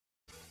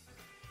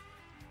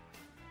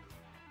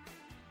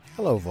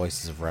Hello,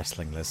 Voices of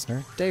Wrestling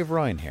listener. Dave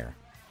Ryan here.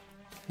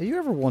 Have you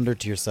ever wondered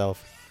to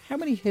yourself how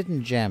many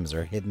hidden gems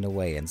are hidden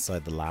away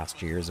inside the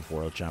last years of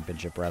World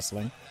Championship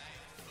Wrestling?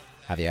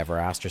 Have you ever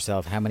asked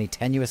yourself how many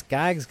tenuous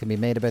gags can be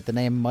made about the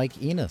name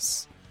Mike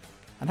Enos?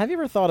 And have you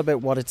ever thought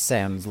about what it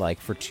sounds like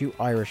for two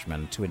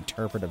Irishmen to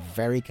interpret a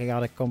very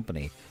chaotic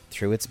company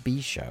through its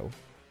B show?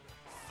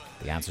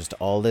 The answers to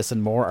all this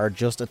and more are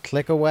just a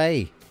click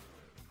away.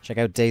 Check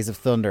out Days of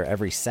Thunder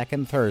every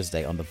second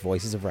Thursday on the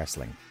Voices of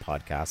Wrestling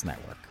podcast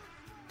network.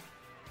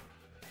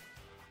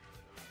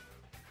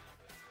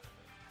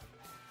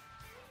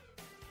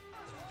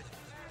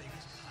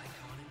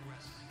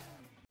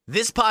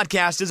 This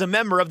podcast is a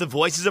member of the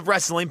Voices of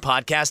Wrestling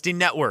podcasting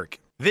network.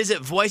 Visit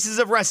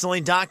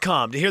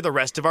voicesofwrestling.com to hear the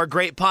rest of our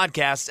great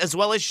podcasts, as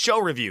well as show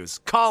reviews,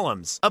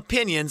 columns,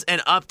 opinions, and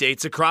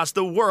updates across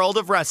the world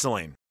of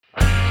wrestling.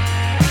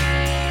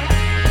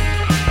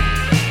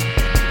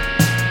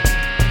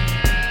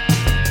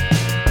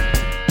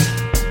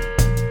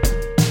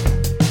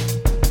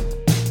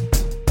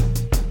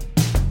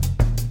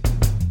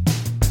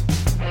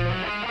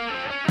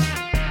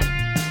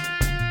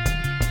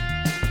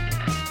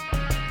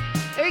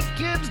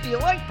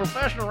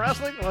 Professional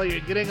wrestling? Well, you're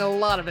getting a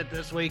lot of it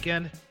this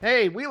weekend.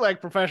 Hey, we like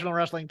professional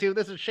wrestling too.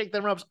 This is Shake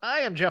Them Ropes. I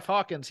am Jeff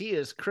Hawkins. He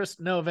is Chris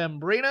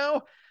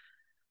Novembrino.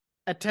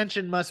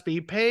 Attention must be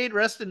paid.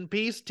 Rest in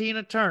peace,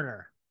 Tina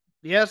Turner.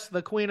 Yes,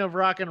 the queen of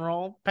rock and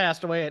roll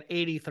passed away at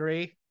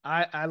 83.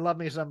 I love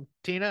me some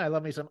Tina. I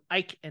love me some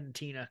Ike and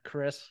Tina,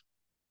 Chris.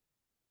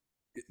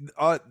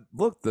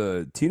 Look,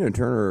 the Tina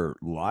Turner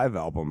live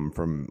album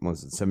from,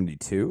 was it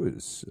 72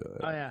 is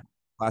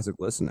classic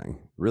listening.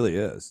 Really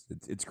is.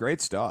 It's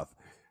great stuff.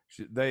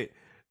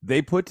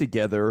 They put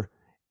together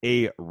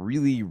a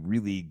really,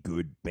 really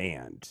good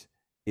band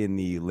in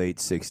the late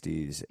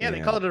 60s. Yeah,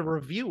 they called it a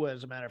review,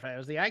 as a matter of fact. It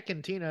was the Ike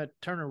and Tina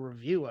Turner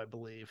Review, I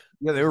believe.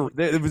 Yeah,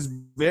 it was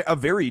a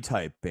very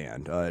tight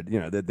band.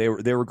 That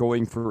they were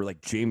going for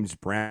like James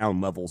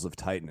Brown levels of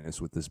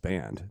tightness with this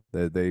band.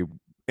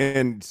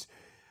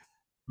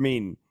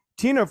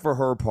 Tina, for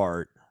her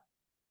part,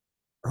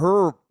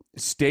 her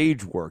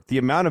stage work, the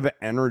amount of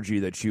energy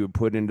that she would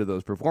put into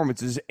those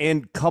performances,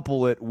 and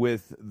couple it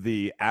with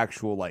the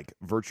actual like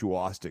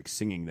virtuosic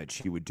singing that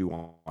she would do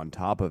on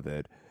top of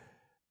it,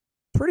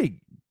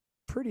 pretty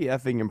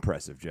effing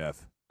impressive,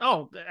 Jeff.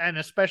 Oh, and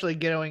especially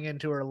going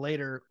into her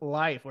later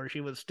life where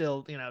she was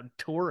still,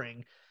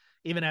 touring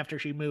even after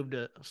she moved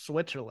to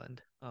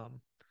Switzerland.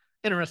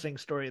 Interesting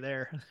story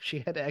there.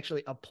 She had to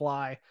actually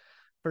apply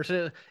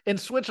for, in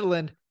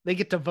Switzerland, they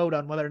get to vote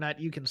on whether or not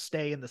you can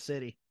stay in the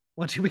city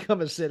once you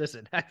become a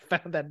citizen. I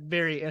found that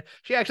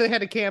she actually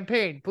had a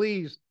campaign,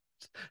 please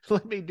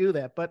let me do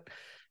that. But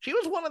she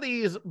was one of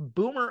these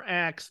boomer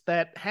acts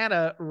that had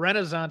a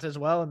renaissance as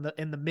well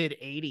in the mid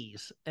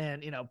 80s.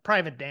 And,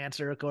 Private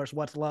Dancer, of course,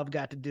 What's Love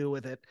Got to Do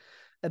with It,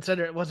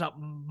 etc. It was a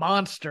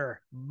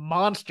monster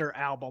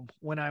album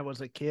when I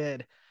was a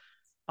kid.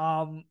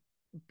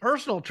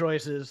 Personal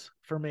choices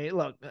for me.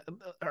 Look,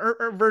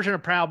 her version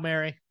of Proud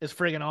Mary is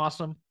friggin'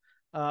 awesome.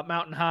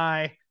 Mountain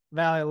High,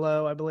 Valley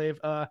Low, I believe.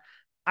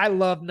 I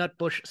love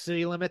Nutbush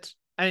City Limits.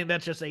 I think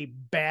that's just a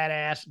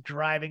badass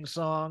driving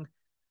song.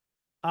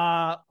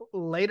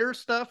 Later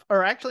stuff,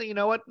 or actually, you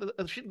know what?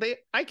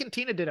 Ike and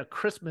Tina did a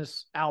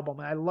Christmas album,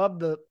 and I love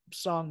the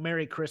song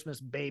Merry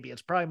Christmas Baby.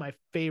 It's probably my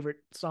favorite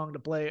song to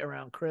play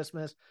around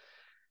Christmas.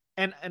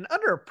 And an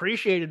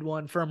underappreciated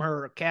one from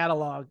her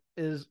catalog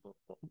is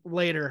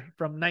later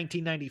from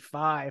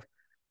 1995.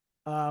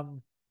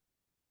 Bono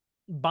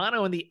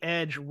and the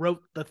Edge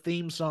wrote the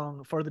theme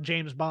song for the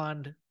James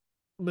Bond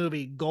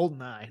movie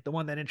Goldeneye, the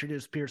one that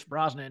introduced Pierce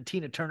Brosnan, and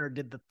Tina Turner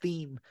did the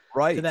theme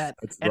to that.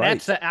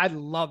 I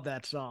love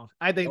that song.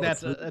 I think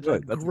that's a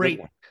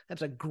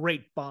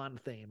great Bond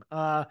theme. You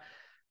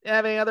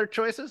have any other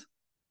choices?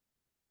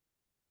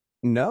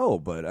 No,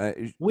 but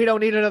we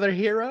don't need another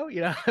hero,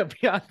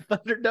 beyond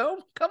Thunderdome.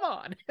 Come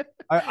on.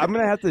 I'm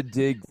gonna have to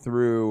dig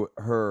through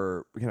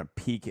her kind of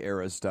peak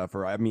era stuff,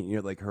 or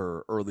like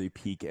her early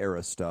peak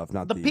era stuff.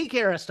 Not the peak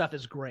era stuff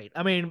is great.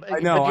 I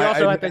know.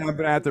 I'm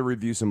gonna have to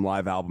review some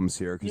live albums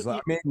here because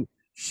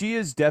she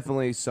is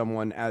definitely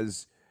someone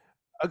as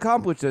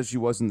accomplished as she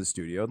was in the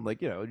studio.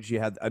 Like she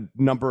had a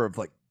number of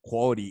like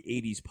quality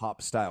 '80s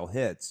pop style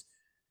hits.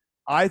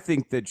 I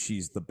think that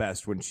she's the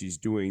best when she's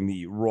doing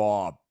the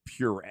raw,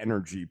 pure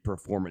energy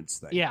performance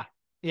thing. Yeah.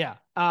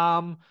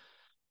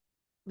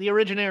 The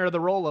originator of the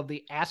role of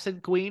the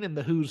Acid Queen in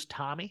The Who's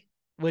Tommy,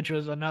 which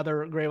was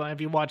another great one.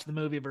 If you watch the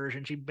movie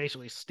version, she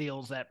basically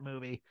steals that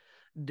movie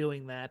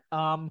doing that.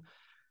 I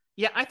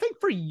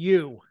think for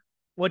you,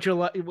 what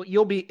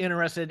you'll be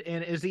interested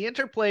in is the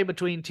interplay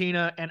between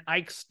Tina and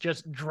Ike's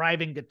just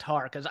driving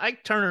guitar, because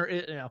Ike Turner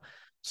is,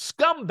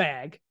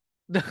 scumbag.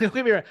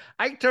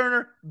 Ike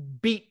Turner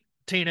beat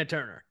Tina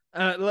Turner.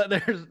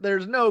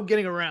 There's no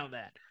getting around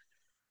that.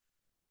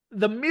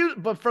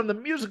 But from the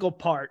musical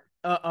part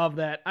of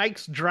that,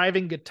 Ike's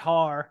driving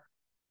guitar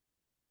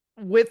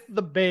with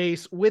the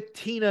bass, with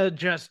Tina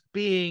just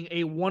being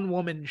a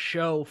one-woman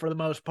show for the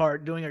most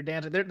part, doing her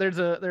dancing. There's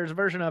a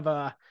version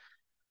of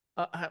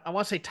I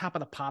want to say Top of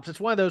the Pops. It's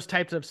one of those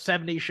types of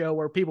 70s show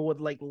where people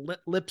would like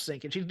lip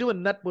sync, and she's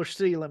doing Nutbush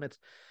City Limits.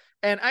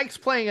 And Ike's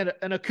playing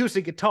an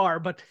acoustic guitar,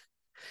 but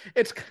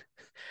it's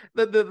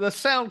the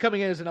sound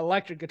coming in is an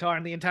electric guitar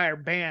in the entire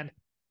band.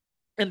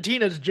 And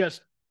Tina's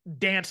just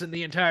dancing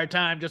the entire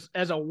time, just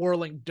as a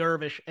whirling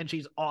dervish, and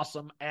she's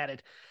awesome at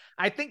it.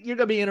 I think you're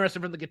gonna be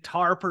interested from the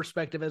guitar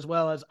perspective as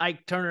well as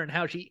Ike Turner and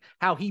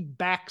how he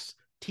backs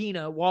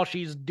Tina while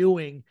she's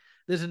doing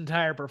this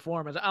entire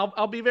performance.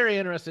 I'll be very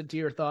interested to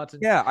your thoughts.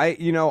 Yeah,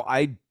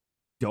 I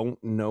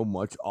don't know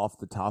much off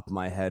the top of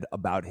my head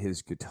about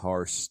his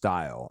guitar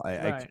style. I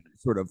can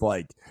sort of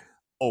like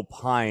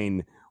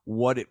opine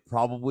what it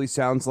probably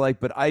sounds like,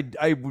 but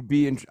I would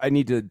be I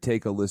need to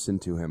take a listen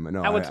to him.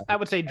 No, I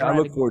would say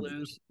driving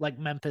blues, like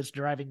Memphis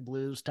driving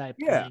blues type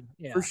thing.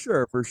 Yeah,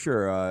 for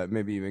sure.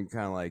 Maybe even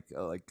kind of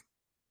like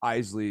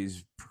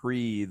Isley's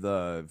pre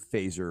the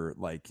phaser,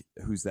 like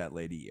Who's That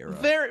Lady era.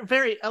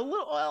 Very a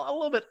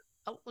little bit.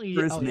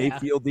 Chris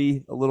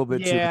Mayfieldy a little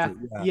bit.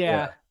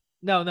 Yeah.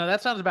 No,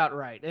 that sounds about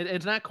right.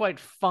 It's not quite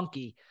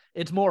funky.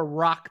 It's more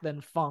rock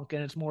than funk,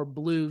 and it's more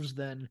blues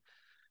than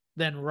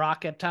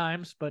rock at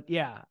times. But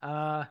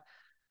no,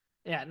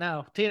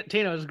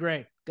 Tino is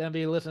great. Gonna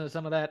be listening to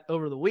some of that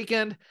over the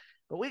weekend.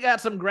 But we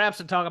got some graps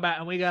to talk about,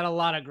 and we got a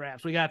lot of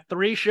graps. We got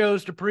 3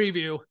 shows to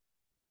preview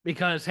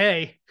because,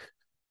 hey,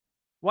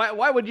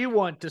 why would you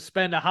want to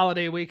spend a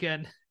holiday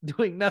weekend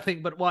doing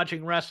nothing but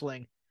watching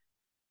wrestling?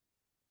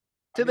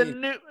 Go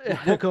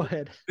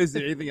ahead. Is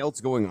there anything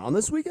else going on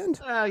this weekend?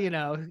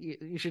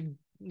 You should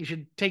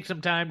take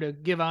some time to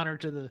give honor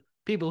to the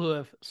people who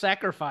have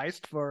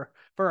sacrificed for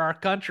our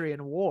country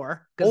in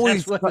war.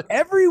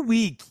 Every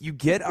week you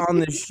get on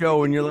this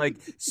show and you're like,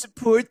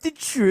 support the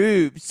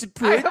troops.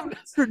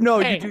 You're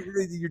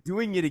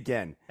doing it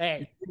again.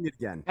 Hey, you're doing it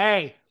again.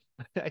 Hey,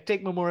 I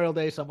take Memorial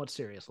Day somewhat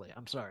seriously.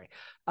 I'm sorry.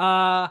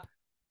 Top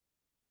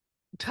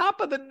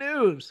of the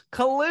news: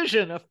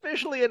 Collision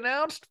officially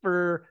announced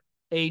for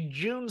a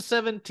June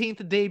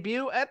 17th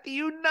debut at the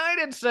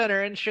United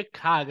Center in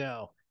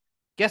Chicago.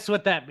 Guess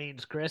what that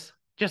means, Chris?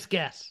 Just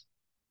guess.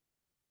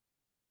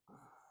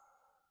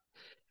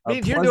 It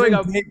means you're doing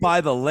a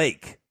by the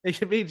lake.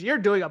 It means you're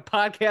doing a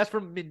podcast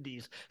from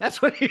Mindy's.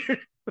 That's what you're.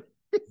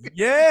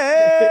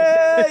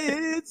 Yeah,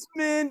 it's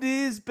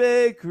Mindy's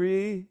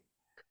Bakery.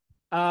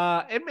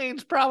 It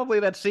means probably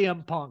that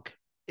CM Punk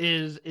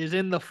is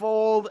in the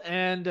fold,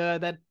 and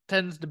that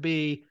tends to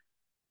be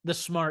the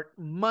smart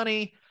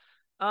money.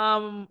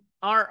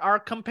 Our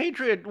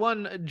compatriot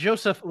one,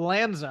 Joseph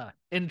Lanza,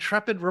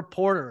 intrepid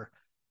reporter,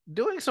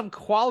 doing some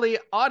quality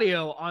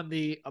audio on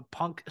the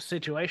Punk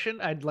situation.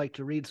 I'd like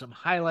to read some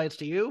highlights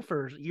to you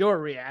for your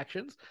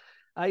reactions.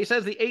 He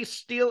says the Ace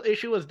Steel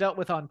issue was dealt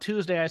with on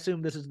Tuesday. I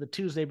assume this is the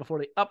Tuesday before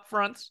the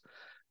upfronts,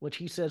 which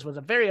he says was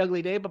a very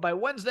ugly day. But by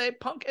Wednesday,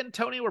 Punk and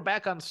Tony were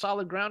back on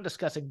solid ground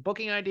discussing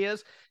booking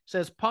ideas. He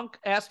says Punk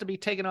asked to be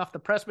taken off the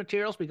press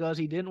materials because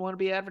he didn't want to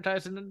be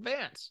advertised in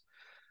advance.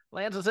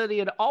 Lanza said he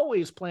had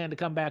always planned to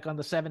come back on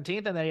the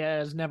 17th and that he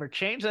has never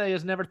changed and that he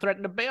has never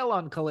threatened to bail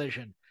on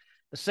Collision.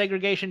 The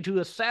segregation to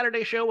a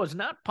Saturday show was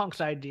not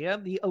Punk's idea.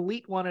 The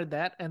Elite wanted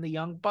that and the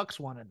Young Bucks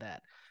wanted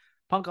that.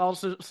 Punk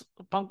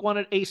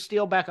wanted Ace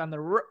Steel back on the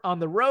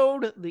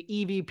road. The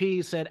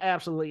EVP said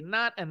absolutely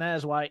not, and that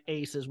is why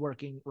Ace is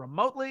working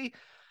remotely.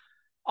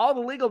 All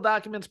the legal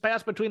documents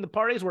passed between the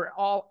parties were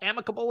all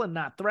amicable and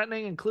not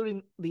threatening,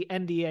 including the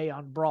NDA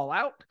on Brawl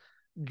Out.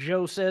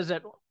 Joe says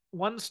that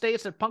one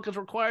states that Punk is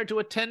required to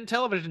attend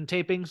television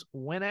tapings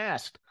when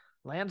asked.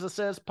 Lanza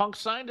says Punk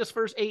signed his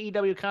first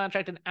AEW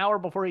contract an hour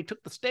before he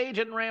took the stage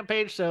in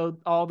Rampage, so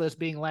all this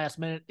being last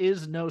minute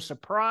is no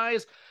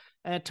surprise.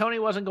 And Tony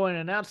wasn't going to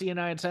announce the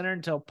United Center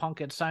until Punk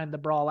had signed the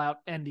Brawl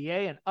Out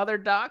NDA and other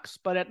docs,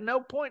 but at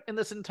no point in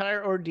this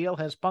entire ordeal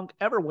has Punk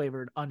ever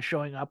wavered on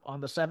showing up on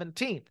the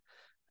 17th.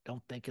 I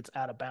don't think it's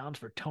out of bounds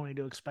for Tony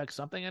to expect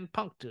something and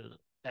Punk to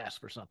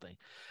ask for something.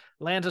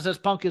 Lanza says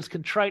Punk is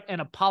contrite and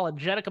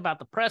apologetic about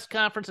the press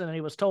conference, and then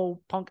he was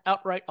told Punk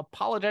outright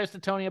apologized to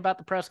Tony about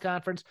the press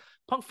conference.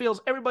 Punk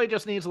feels everybody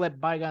just needs to let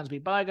bygones be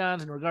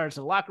bygones in regards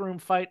to the locker room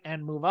fight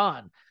and move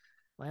on.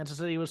 Lanza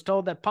said he was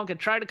told that Punk had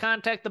tried to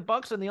contact the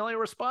Bucks, and the only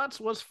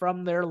response was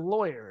from their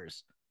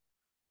lawyers.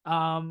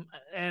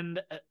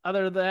 And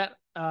other than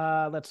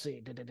that, let's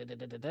see.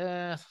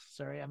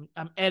 Sorry,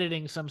 I'm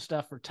editing some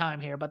stuff for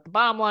time here, but the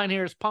bottom line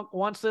here is Punk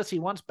wants this. He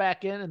wants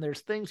back in, and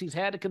there's things he's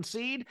had to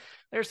concede.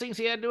 There's things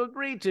he had to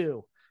agree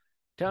to.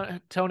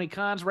 Tony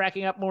Khan's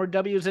racking up more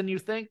W's than you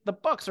think. The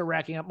Bucks are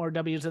racking up more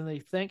W's than they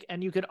think,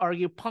 and you could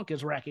argue Punk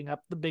is racking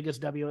up the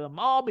biggest W of them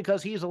all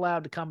because he's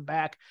allowed to come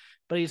back,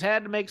 but he's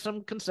had to make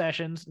some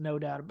concessions, no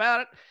doubt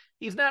about it.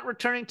 He's not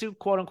returning to,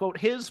 quote-unquote,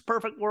 his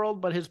perfect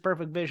world, but his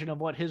perfect vision of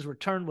what his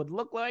return would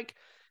look like.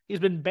 He's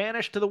been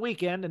banished to the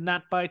weekend and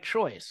not by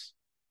choice.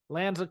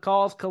 Lanza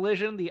calls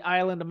Collision the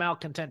island of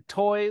malcontent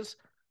toys.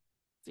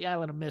 It's the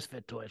island of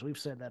misfit toys. We've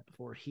said that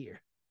before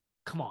here.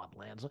 Come on,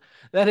 Lanza.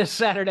 That is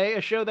Saturday,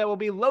 a show that will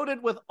be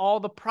loaded with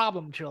all the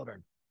problem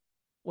children,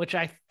 which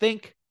I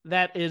think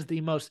that is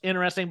the most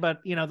interesting. But,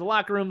 the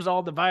locker room's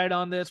all divided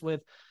on this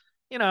with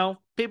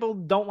people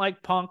don't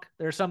like Punk.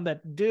 There's some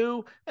that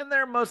do, and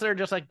most that are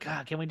just like,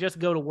 God, can we just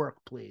go to work,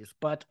 please?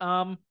 But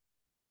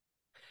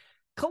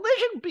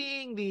Collision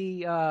being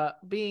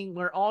being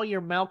where all your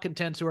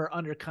malcontents who are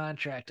under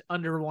contract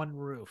under one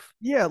roof.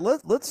 Yeah,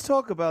 let's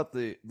talk about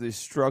the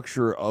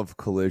structure of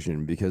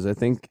Collision, because I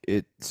think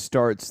it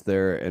starts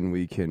there and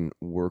we can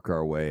work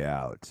our way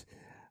out.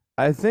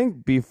 I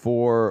think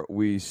before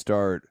we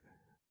start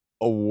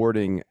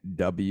awarding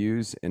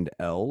W's and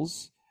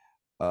L's,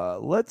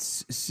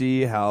 let's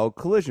see how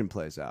Collision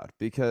plays out,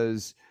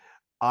 because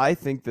I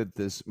think that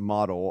this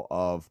model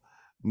of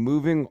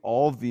moving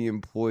all of the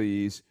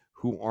employees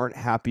who aren't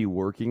happy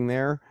working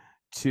there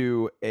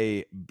to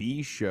a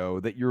B show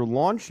that you're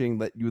launching,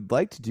 that you would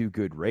like to do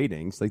good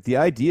ratings. Like, the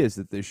idea is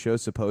that this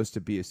show's supposed to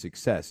be a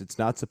success. It's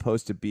not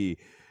supposed to be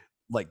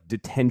like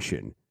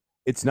Detention.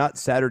 It's not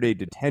Saturday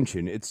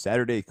Detention. It's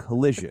Saturday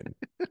Collision.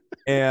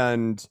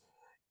 And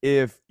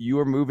if you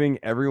are moving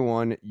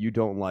everyone you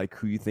don't like,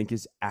 who you think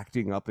is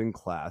acting up in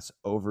class,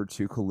 over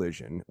to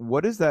Collision,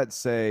 what does that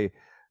say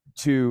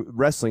to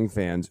wrestling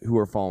fans who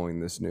are following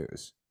this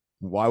news?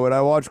 Why would I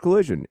watch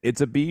Collision?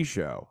 It's a B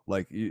show.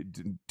 Like,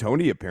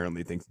 Tony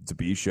apparently thinks it's a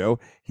B show.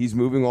 He's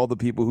moving all the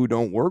people who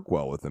don't work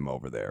well with him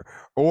over there,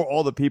 or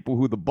all the people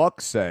who the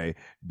Bucks say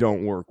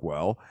don't work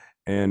well,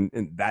 and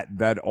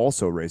that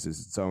also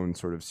raises its own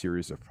sort of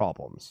series of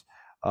problems.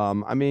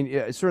 I mean,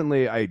 yeah,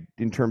 certainly,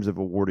 in terms of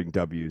awarding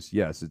W's,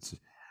 yes, it's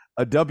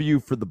a W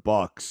for the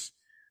Bucks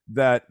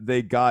that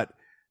they got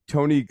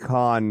Tony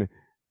Khan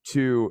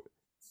to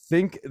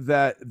think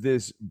that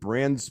this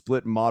brand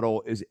split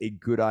model is a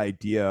good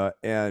idea,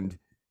 and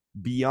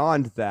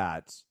beyond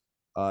that,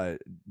 I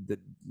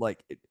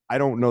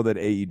don't know that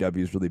AEW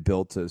is really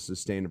built to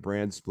sustain a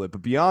brand split,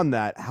 but beyond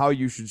that, how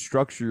you should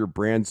structure your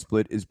brand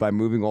split is by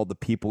moving all the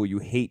people you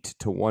hate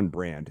to one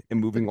brand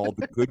and moving all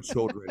the good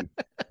children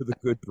to the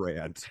good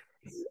brand.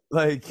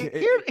 Like,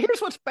 here's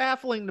what's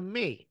baffling to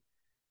me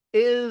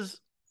is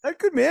that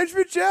good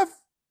management, Jeff?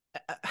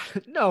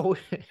 No,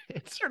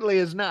 it certainly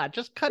is not.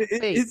 Just cut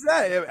bait. Is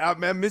that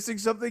I'm missing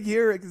something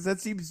here? Because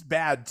that seems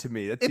bad to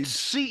me. That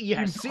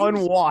seems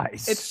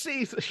unwise.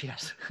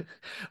 Yes.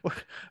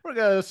 We're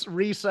gonna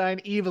re-sign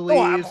Evilise.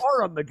 Oh, I'm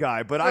hard on the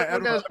guy, but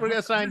we're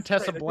gonna sign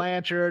Tessa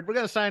Blanchard. We're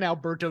gonna sign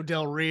Alberto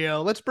Del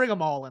Rio. Let's bring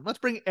them all in. Let's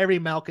bring every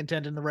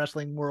malcontent in the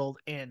wrestling world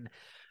in.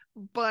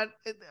 But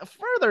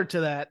further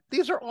to that,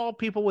 these are all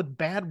people with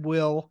bad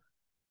will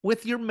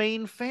with your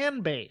main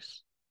fan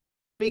base,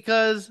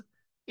 because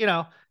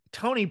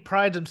Tony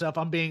prides himself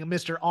on being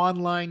Mr.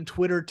 Online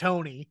Twitter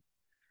Tony.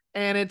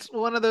 And it's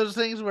one of those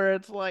things where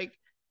it's like,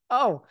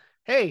 oh,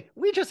 hey,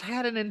 we just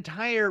had an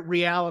entire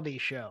reality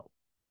show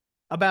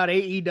about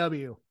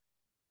AEW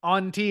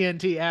on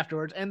TNT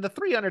afterwards. And the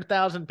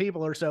 300,000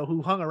 people or so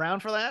who hung around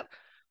for that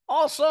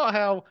all saw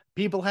how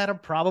people had a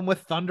problem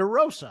with Thunder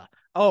Rosa.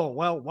 Oh,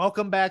 well,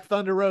 welcome back,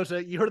 Thunder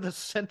Rosa. You're the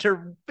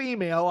center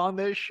female on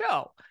this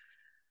show.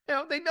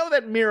 They know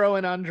that Miro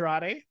and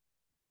Andrade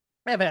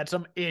have had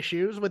some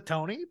issues with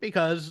Tony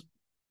because,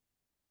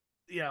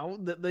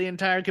 the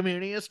entire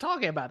community is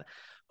talking about it.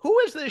 Who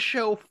is this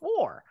show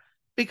for?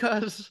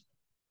 Because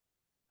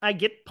I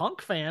get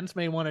Punk fans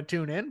may want to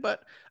tune in,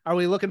 but are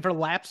we looking for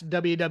lapsed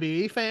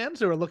WWE fans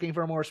who are looking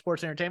for a more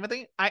sports entertainment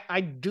thing? I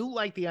do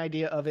like the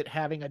idea of it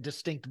having a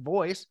distinct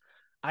voice.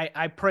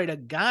 I pray to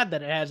God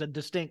that it has a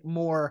distinct,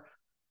 more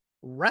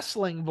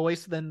wrestling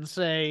voice than,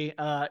 say,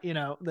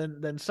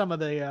 than some of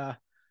the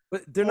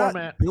but they're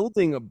not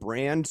building a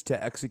brand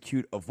to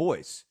execute a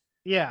voice.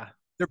 Yeah.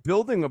 They're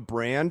building a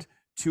brand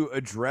to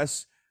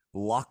address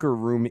locker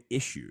room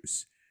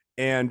issues.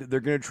 And they're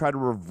going to try to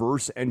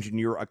reverse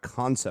engineer a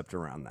concept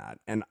around that.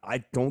 And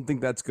I don't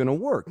think that's going to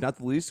work. Not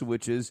the least of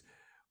which is,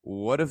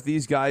 what if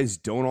these guys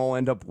don't all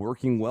end up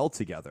working well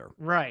together?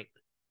 Right.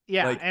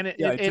 Yeah.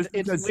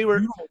 Because you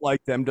don't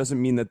like them doesn't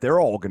mean that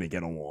they're all going to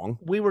get along.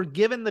 We were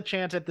given the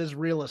chance at this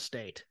real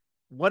estate.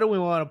 What do we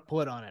want to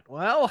put on it?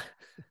 Well,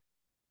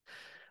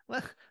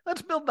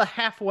 let's build the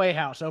halfway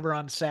house over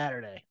on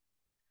Saturday.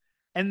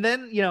 And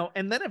then,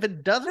 if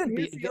it doesn't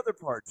here's the other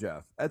part,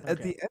 Jeff. At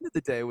the end of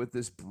the day, with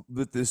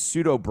this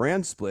pseudo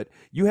brand split,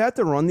 you have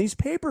to run these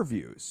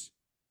pay-per-views.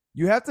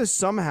 You have to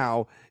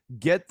somehow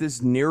get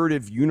this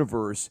narrative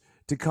universe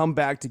to come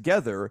back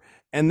together,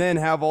 and then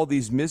have all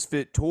these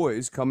misfit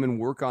toys come and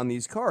work on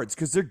these cards,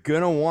 because they're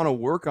going to want to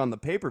work on the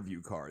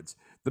pay-per-view cards.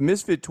 The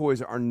misfit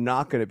toys are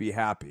not going to be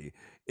happy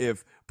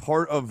if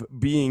part of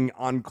being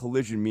on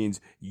Collision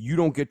means you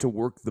don't get to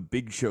work the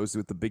big shows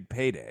with the big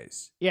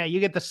paydays. Yeah, you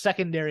get the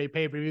secondary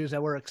pay-per-views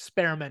that we're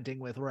experimenting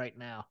with right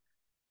now.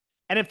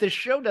 And if this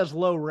show does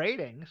low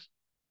ratings,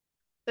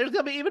 there's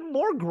going to be even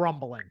more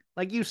grumbling.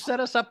 Like, you set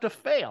us up to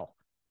fail.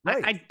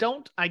 Right. I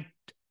don't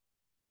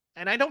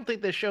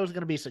think this show is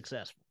going to be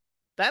successful.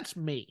 That's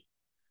me.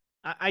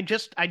 I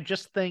just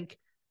think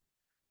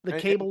the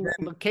cable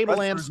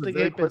landscape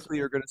very quickly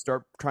are going to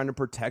start trying to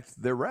protect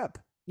their rep.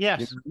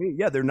 Yes. You know what I mean?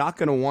 Yeah, they're not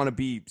going to want to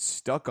be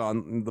stuck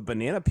on the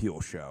banana peel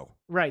show.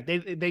 Right.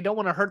 They don't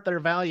want to hurt their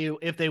value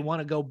if they want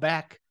to go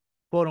back,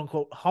 quote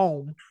unquote,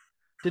 home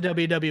to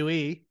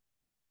WWE.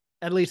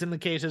 at least in the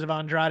cases of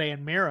Andrade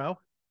and Miro.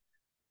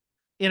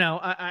 You know,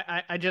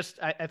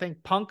 I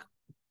think Punk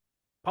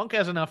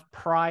has enough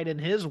pride in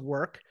his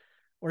work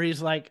where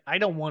he's like, I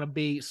don't want to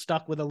be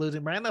stuck with a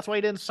losing brand. That's why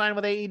he didn't sign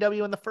with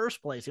AEW in the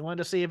first place. He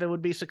wanted to see if it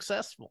would be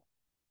successful.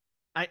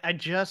 I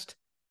just,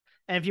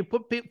 and if you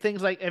put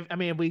things like,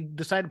 if we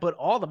decide to put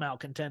all the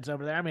malcontents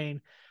over there, I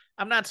mean,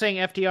 I'm not saying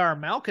FTR are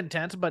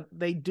malcontents, but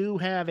they do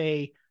have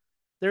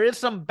there is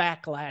some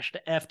backlash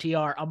to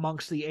FTR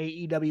amongst the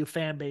AEW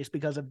fan base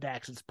because of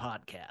Dax's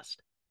podcast.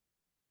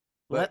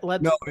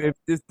 No,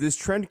 if this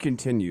trend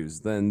continues,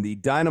 then the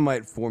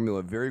Dynamite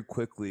formula very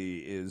quickly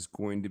is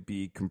going to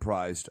be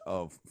comprised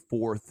of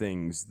 4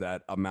 things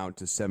that amount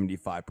to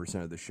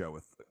 75% of the show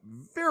with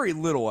very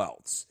little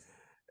else.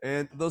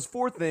 And those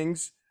 4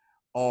 things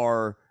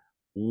are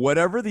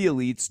whatever the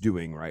Elite's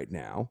doing right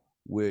now,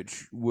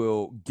 which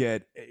will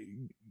get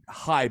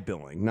high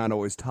billing, not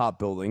always top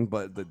billing,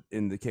 but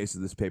in the case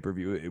of this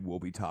pay-per-view, it will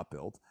be top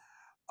billed.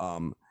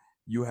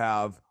 You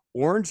have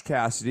Orange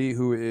Cassidy,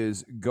 who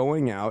is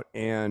going out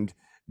and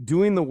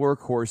doing the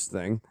workhorse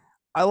thing.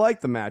 I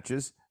like the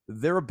matches.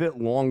 They're a bit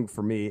long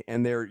for me,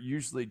 and they're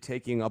usually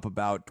taking up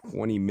about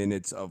 20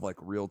 minutes of like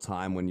real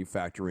time when you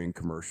factor in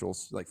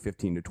commercials, like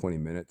 15 to 20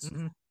 minutes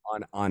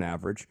on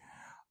average.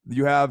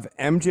 You have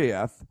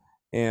MJF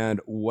and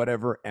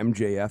whatever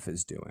MJF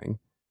is doing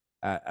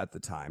at the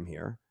time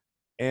here.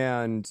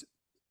 And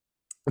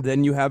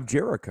then you have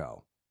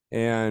Jericho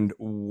and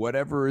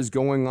whatever is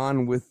going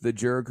on with the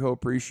Jericho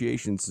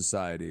Appreciation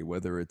Society,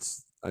 whether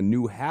it's a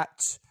new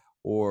hat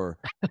or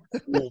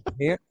cool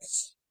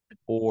pants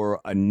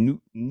or a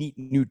neat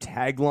new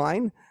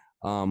tagline,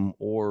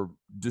 or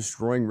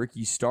destroying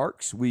Ricky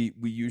Starks. We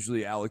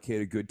usually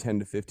allocate a good 10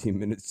 to 15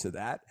 minutes to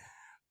that,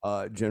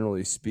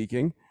 generally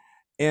speaking.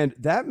 And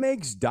that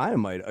makes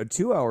Dynamite, a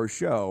 2-hour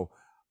show,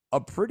 a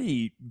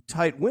pretty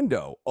tight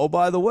window. Oh,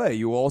 by the way,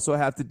 you also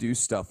have to do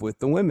stuff with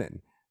the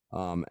women.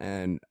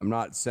 And I'm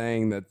not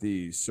saying that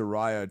the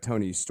Saraya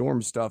Tony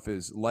Storm stuff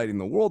is lighting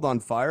the world on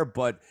fire,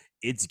 but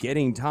it's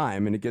getting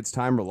time, and it gets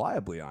time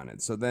reliably on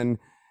it. So then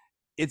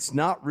it's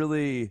not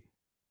really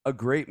a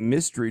great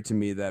mystery to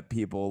me that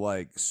people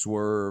like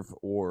Swerve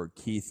or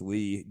Keith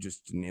Lee,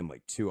 just to name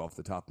like 2 off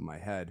the top of my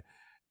head,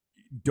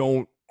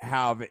 don't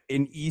have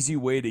an easy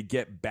way to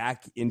get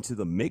back into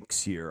the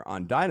mix here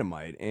on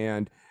Dynamite.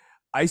 And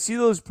I see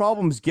those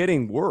problems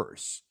getting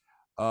worse.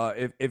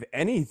 If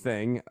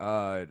anything,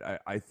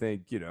 I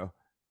think,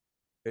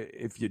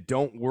 if you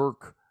don't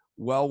work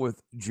well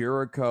with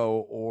Jericho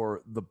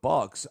or the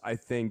Bucks, I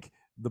think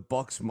the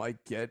Bucks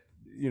might get,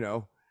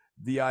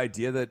 the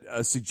idea that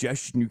a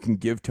suggestion you can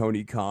give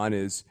Tony Khan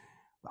is,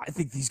 I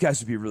think these guys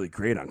would be really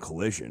great on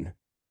Collision.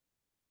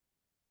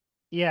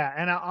 Yeah,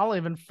 and I'll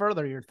even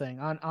further your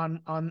thing.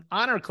 On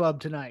Honor Club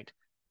tonight,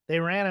 they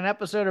ran an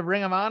episode of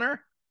Ring of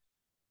Honor.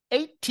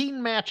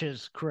 18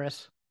 matches,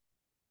 Chris.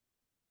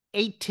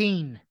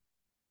 18.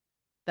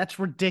 That's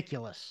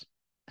ridiculous.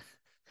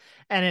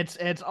 And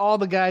it's all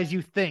the guys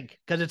you think,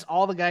 because it's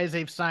all the guys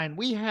they've signed.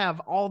 We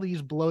have all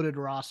these bloated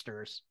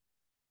rosters,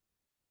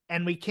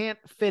 and we can't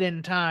fit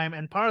in time.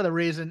 And part of the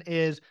reason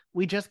is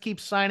we just keep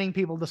signing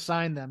people to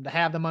sign them, to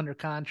have them under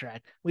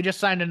contract. We just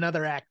signed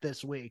another act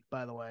this week,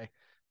 by the way.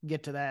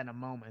 Get to that in a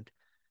moment.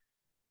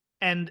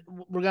 And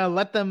we're gonna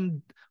let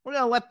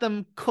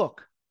them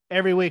cook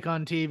every week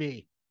on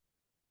TV.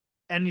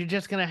 And you're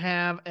just gonna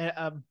have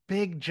a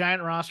big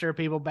giant roster of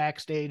people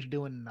backstage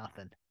doing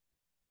nothing.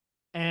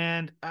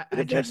 And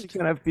I just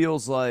kind of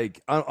feels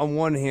like on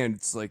one hand,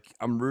 it's like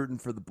I'm rooting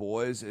for the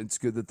boys. It's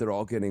good that they're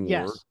all getting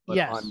work. But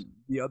on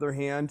the other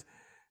hand,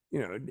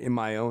 in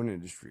my own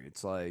industry,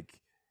 it's like,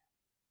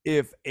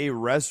 if a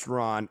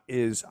restaurant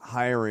is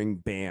hiring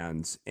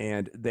bands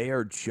and they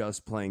are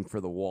just playing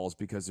for the walls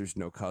because there's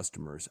no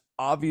customers,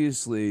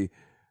 obviously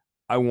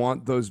I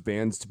want those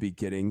bands to be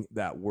getting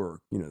that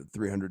work,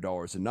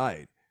 $300 a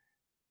night,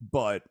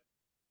 but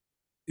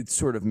it's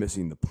sort of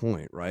missing the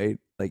point, right?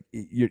 Like,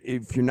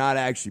 if you're not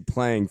actually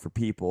playing for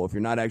people, if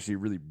you're not actually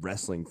really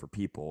wrestling for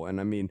people, and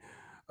I mean,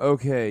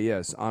 okay,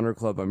 yes, Honor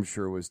Club, I'm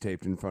sure, was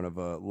taped in front of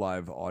a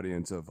live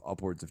audience of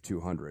upwards of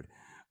 200.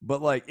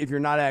 But like, if you're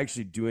not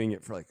actually doing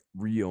it for like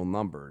real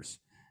numbers,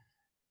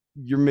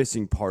 you're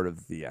missing part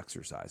of the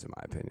exercise, in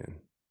my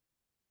opinion.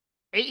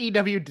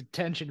 AEW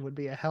Detention would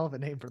be a hell of a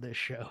name for this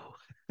show.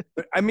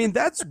 I mean,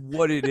 that's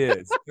what it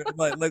is.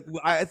 like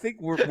I think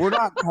we're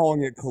not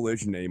calling it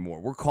Collision anymore.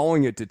 We're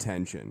calling it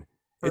Detention.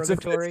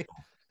 Purgatory.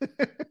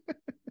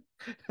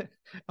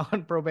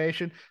 On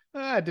probation.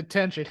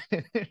 Detention.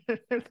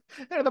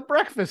 They're the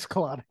Breakfast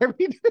Club.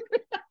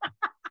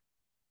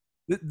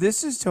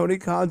 This is Tony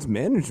Khan's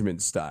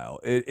management style.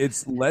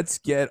 It's let's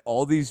get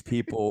all these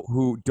people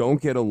who don't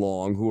get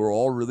along, who are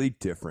all really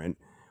different.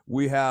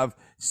 We have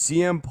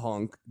CM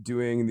Punk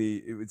doing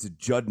it's a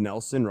Judd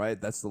Nelson, right?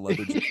 That's the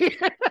leather.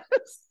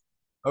 Yes.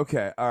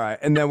 Okay, all right.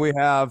 And then we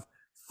have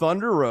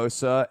Thunder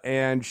Rosa,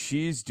 and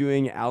she's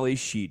doing Ali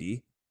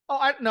Sheedy.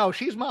 Oh, no,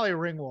 she's Molly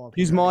Ringwald.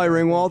 She's here, Molly I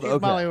think. Ringwald? She's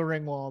Okay. Molly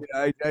Ringwald.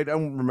 I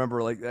don't remember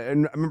I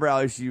remember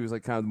Ali. She was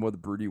like kind of more the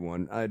broody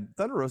one.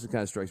 Thunder Rosa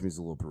kind of strikes me as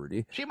a little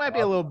broody. She might be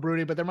a little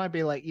broody, but there might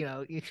be like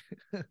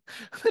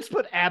let's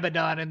put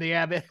Abaddon in the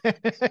Abbott.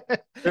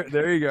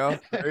 There you go.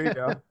 There you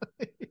go.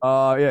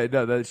 Yeah,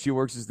 no, that she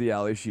works as the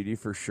Ali Sheedy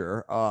for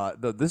sure.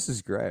 This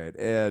is great,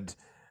 and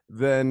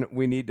then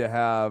we need to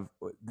have.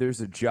 There's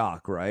a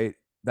jock, right?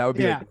 That would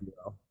be Yeah.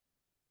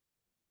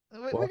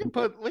 Well, we can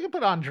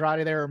put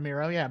Andrade there or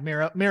Miro. Yeah,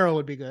 Miro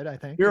would be good. I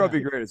think Miro would be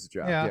great as a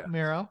jock. Yeah, Yeah,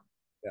 Miro.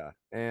 yeah.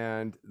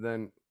 And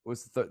then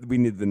what's the we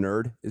need the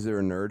nerd? Is there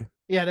a nerd?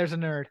 Yeah, there's a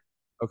nerd.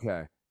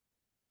 Okay,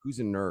 who's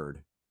a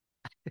nerd?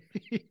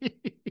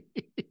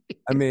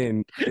 I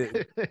mean,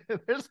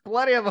 there's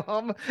plenty of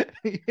them.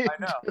 I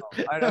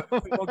know.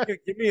 Well,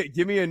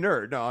 give me a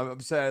nerd. No, I'm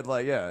saying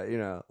like,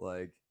 yeah,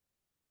 like.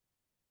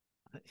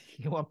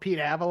 You want Pete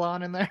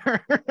Avalon in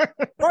there?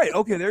 Right.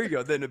 Okay. There you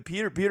go. Then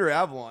Peter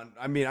Avalon.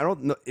 I mean, I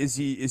don't know. Is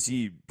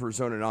he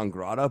persona non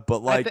grata?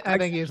 But like, I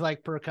think he's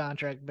like per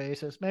contract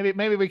basis.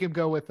 Maybe we could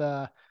go with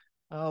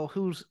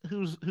who's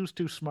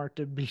too smart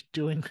to be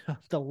doing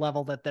the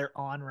level that they're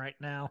on right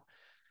now.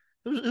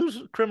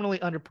 Who's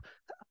criminally under?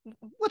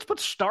 Let's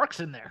put Starks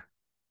in there.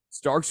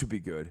 Starks would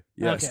be good.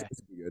 Yeah, okay. Starks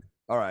would be good.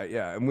 All right.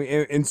 Yeah,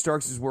 and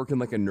Starks is working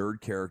like a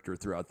nerd character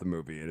throughout the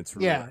movie, and it's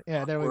really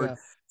yeah. There we go.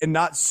 And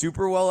not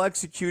super well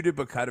executed,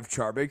 but kind of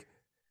charming.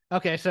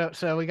 Okay, so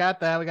we got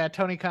that. We got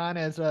Tony Khan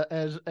as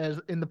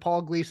in the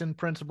Paul Gleason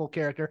principal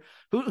character.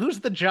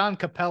 Who's the John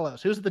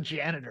Capellos? Who's the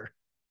janitor?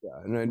 Yeah,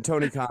 and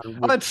Tony Khan.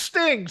 Oh, that's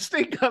Sting.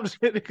 Sting comes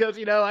in because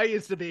I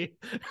used to be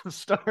the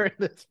star in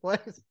this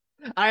place.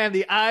 I am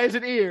the eyes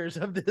and ears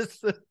of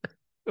this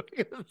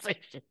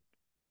organization.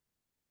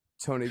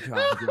 Tony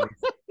Khan.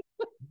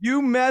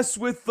 You mess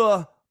with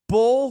the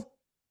bull,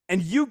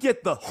 and you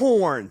get the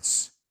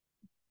horns.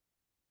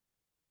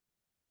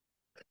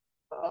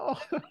 Oh.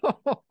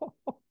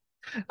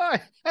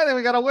 I think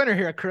we got a winner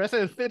here, Chris.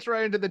 It fits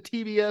right into the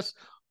TBS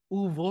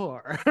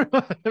oeuvre.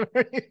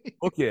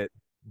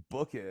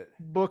 Book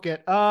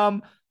it.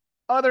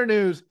 Other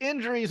news: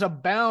 injuries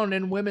abound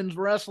in women's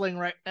wrestling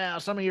right now.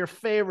 Some of your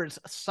favorites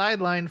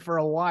sidelined for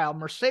a while.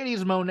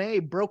 Mercedes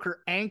Moné broke her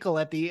ankle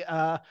at the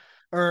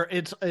or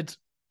it's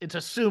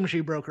assumed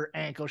she broke her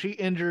ankle. She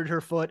injured her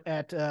foot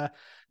at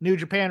New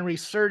Japan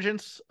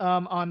Resurgence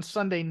on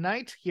Sunday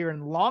night here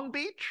in Long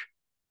Beach.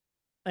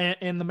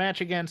 In the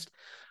match against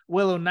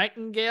Willow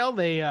Nightingale,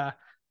 they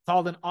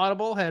called an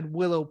audible, had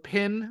Willow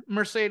pin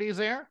Mercedes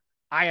there.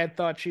 I had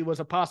thought she was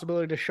a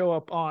possibility to show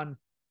up on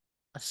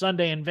a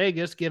Sunday in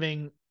Vegas,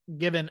 given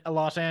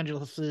Los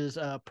Angeles's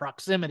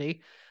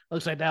proximity.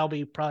 Looks like that'll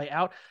be probably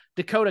out.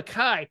 Dakota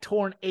Kai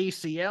torn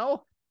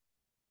ACL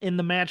in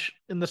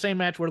the same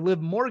match where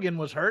Liv Morgan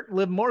was hurt.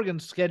 Liv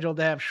Morgan's scheduled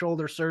to have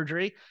shoulder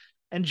surgery,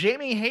 and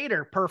Jamie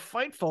Hayter, per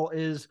Fightful,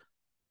 is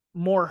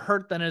more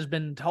hurt than has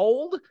been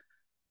told.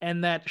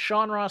 And that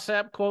Sean Ross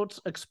Sapp quotes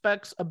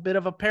expects a bit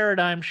of a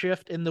paradigm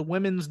shift in the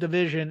women's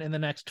division in the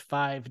next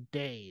 5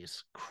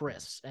 days.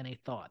 Chris, any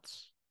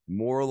thoughts?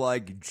 More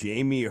like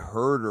Jamie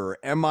Herder.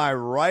 Am I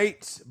right?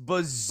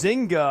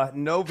 Bazinga.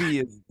 Novi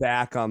is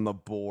back on the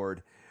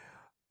board.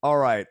 All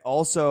right.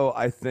 Also,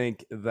 I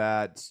think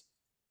that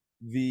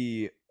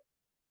the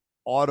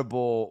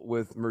audible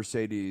with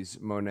Mercedes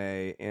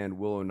Moné and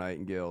Willow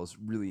Nightingale is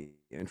really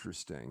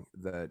interesting.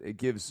 That it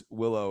gives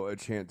Willow a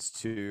chance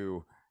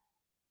to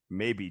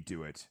maybe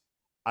do it.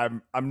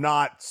 I'm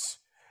not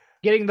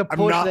getting the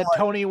push that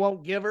Tony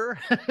won't give her.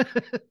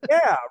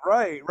 Yeah,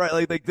 right.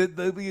 Like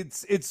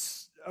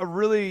it's a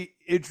really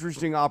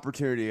interesting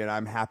opportunity, and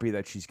I'm happy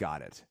that she's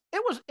got it.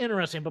 It was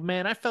interesting, but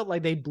man, I felt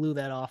like they blew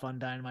that off on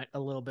Dynamite a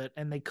little bit,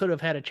 and they could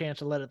have had a chance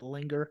to let it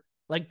linger.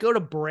 Like go to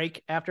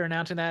break after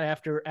announcing that.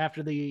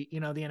 After the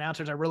the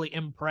announcers are really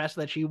impressed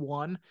that she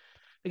won,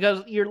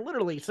 because you're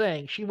literally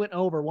saying she went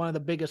over one of the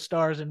biggest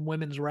stars in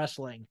women's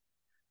wrestling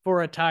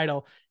for a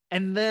title.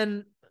 And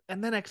then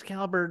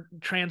Excalibur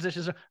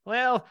transitions.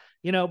 Well,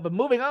 but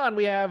moving on,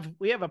 we have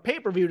a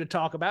pay-per-view to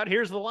talk about.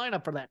 Here's the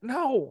lineup for that.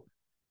 No,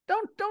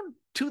 don't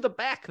to the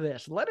back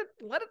this. Let it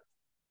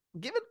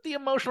give it the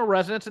emotional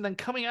resonance, and then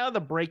coming out of the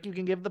break, you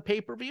can give the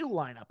pay-per-view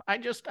lineup.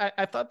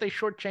 I thought they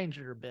shortchanged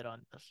her a bit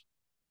on this.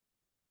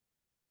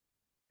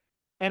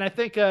 And I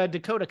think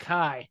Dakota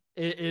Kai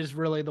is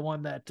really the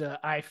one that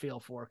I feel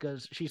for,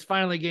 because she's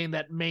finally gained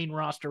that main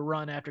roster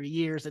run after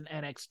years in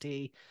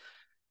NXT.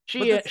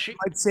 She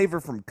might save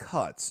her from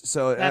cuts.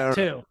 So that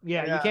too.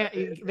 Yeah, you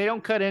can't. They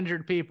don't cut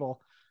injured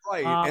people.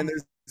 Right, and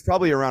there's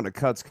probably a round of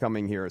cuts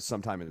coming here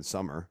sometime in the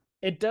summer.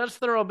 It does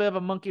throw a bit of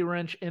a monkey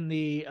wrench in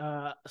the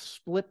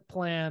split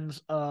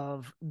plans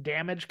of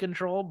Damage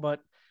Control,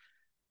 but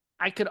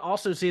I could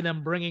also see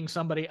them bringing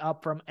somebody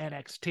up from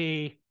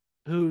NXT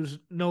who's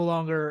no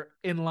longer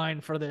in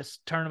line for this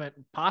tournament,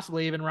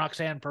 possibly even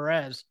Roxanne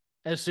Perez,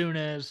 as soon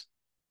as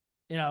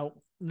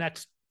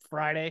next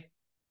Friday.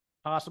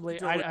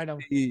 Possibly. I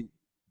don't.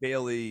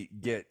 Bailey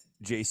get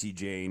JC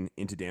Jane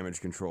into Damage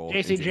Control.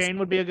 JC Jane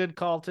would be a good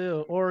call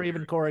too, or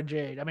even Cora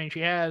Jade. I mean,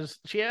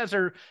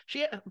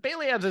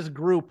 Bailey has this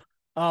group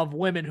of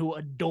women who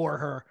adore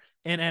her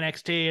in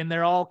NXT, and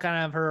they're all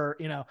kind of her,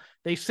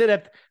 they sit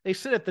at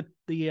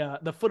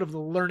the foot of the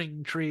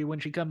learning tree when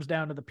she comes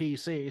down to the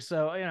PC.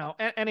 So,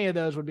 any of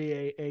those would be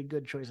a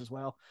good choice as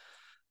well.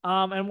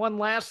 And one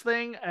last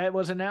thing, it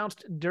was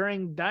announced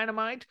during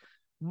Dynamite,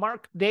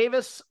 Mark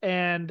Davis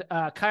and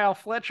Kyle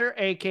Fletcher,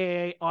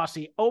 aka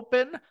Aussie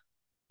Open,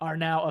 are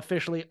now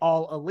officially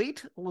all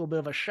elite. A little bit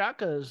of a shock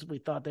because we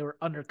thought they were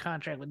under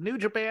contract with New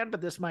Japan,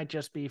 but this might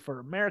just be for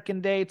American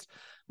dates.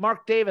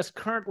 Mark Davis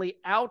currently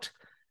out.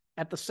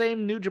 At the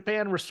same New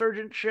Japan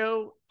Resurgence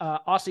show,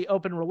 Aussie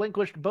Open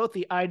relinquished both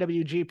the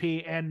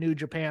IWGP and New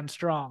Japan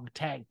Strong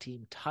tag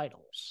team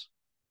titles.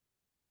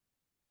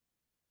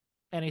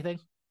 Anything?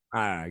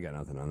 I got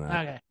nothing on that.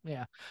 Okay,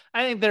 yeah.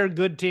 I think they're a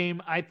good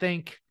team. I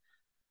think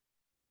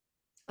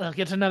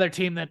it's another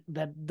team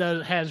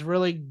that has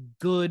really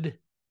good,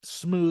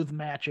 smooth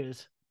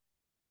matches.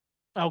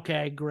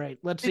 Okay, great.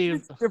 Let's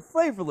see. They're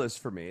flavorless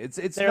for me.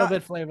 They're a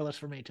bit flavorless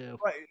for me too.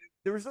 Right.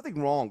 There was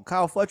nothing wrong.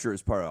 Kyle Fletcher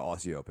is part of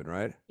Aussie Open,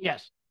 right?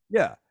 Yes.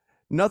 Yeah.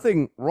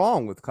 Nothing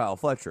wrong with Kyle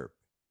Fletcher.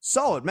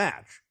 Solid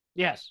match.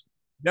 Yes.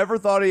 Never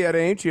thought he had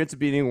any chance of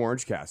beating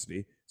Orange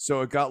Cassidy,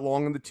 so it got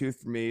long in the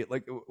tooth for me.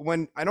 Like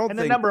when I don't and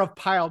think the number of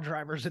pile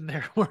drivers in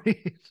there where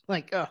he's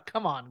like, "Oh,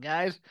 come on,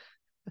 guys."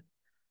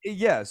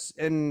 Yes,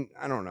 and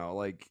I don't know,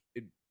 like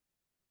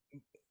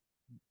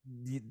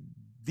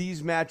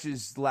these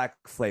matches lack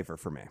flavor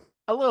for me.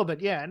 A little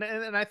bit, yeah,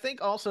 and I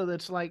think also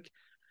that's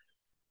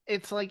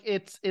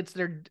it's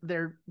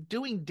they're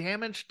doing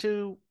damage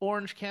to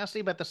Orange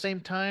Cassidy, but at the same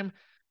time,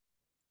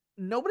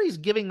 nobody's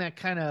giving that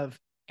kind of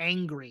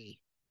angry,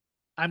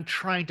 I'm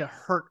trying to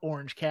hurt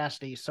Orange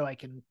Cassidy so I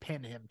can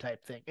pin him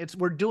type thing.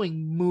 We're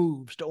doing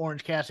moves to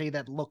Orange Cassidy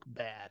that look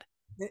bad.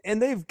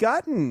 And they've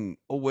gotten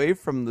away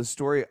from the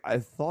story I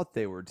thought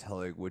they were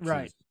telling, which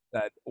is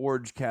that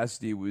Orange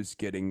Cassidy was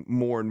getting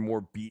more and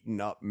more beaten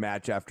up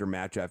match after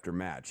match after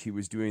match. He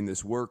was doing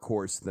this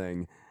workhorse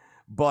thing,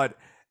 but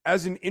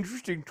as an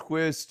interesting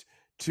twist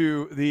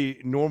to the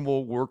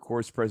normal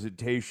workhorse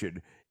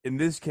presentation, in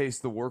this case,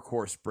 the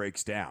workhorse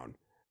breaks down.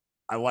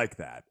 I like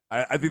that.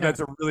 I think that's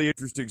a really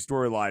interesting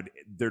storyline.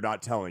 They're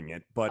not telling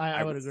it, but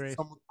I would agree.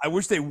 I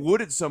wish they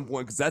would at some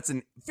point, because that's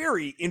a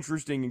very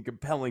interesting and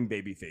compelling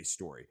babyface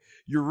story.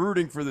 You're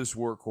rooting for this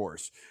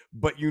workhorse,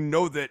 but you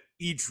know that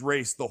each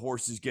race the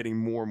horse is getting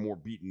more and more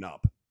beaten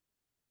up.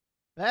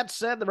 That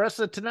said, the rest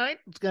of tonight,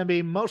 it's going to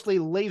be mostly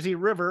Lazy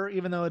River,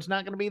 even though it's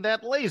not going to be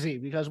that lazy,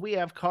 because we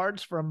have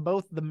cards from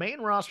both the main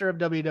roster of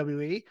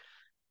WWE,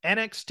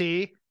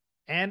 NXT,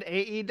 and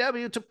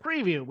AEW to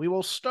preview. We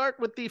will start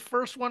with the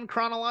first one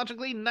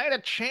chronologically, Night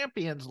of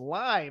Champions,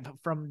 live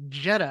from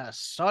Jeddah,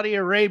 Saudi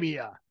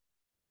Arabia.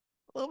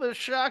 A little bit of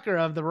shocker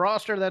of the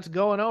roster that's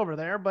going over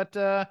there, but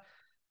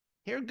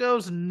here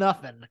goes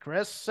nothing,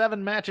 Chris.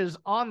 7 matches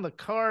on the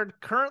card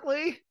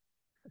currently.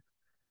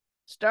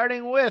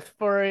 Starting with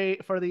for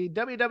the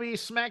WWE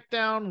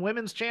SmackDown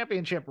Women's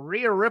Championship,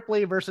 Rhea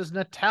Ripley versus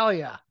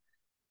Natalya.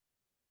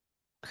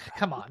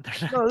 Come on.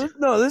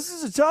 No, this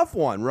is a tough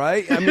one,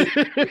 right? I mean,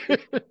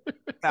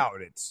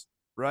 about it,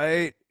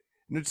 right?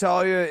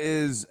 Natalya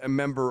is a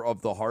member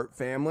of the Hart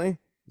family.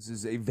 This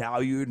is a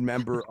valued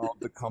member of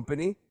the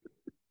company.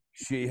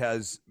 She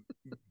has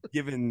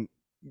given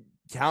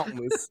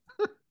countless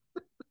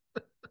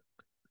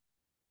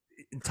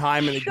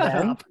time and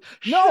again.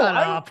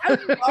 I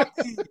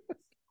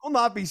will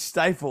not be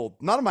stifled.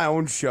 Not on my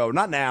own show.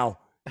 Not now.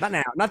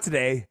 Not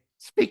today.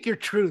 Speak your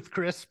truth,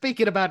 Chris.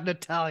 Speaking about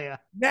Natalya.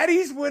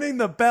 Natty's winning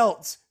the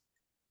belts.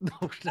 No,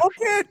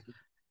 okay.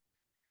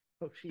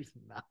 No, she's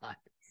not.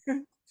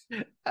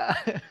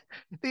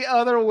 The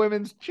other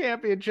women's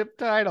championship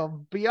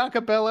title, Bianca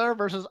Belair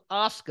versus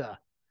Asuka,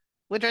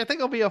 which I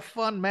think will be a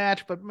fun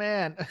match, but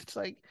man, it's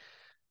like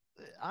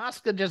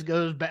Asuka just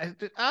goes back.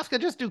 Asuka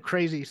just do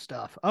crazy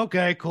stuff.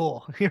 Okay,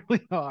 cool. Here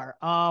we are.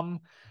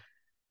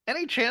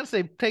 Any chance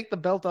they take the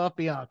belt off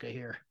Bianca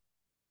here?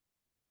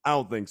 I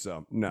don't think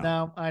so.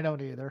 No, I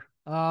don't either.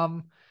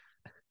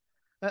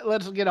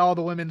 Let's get all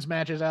the women's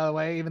matches out of the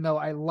way, even though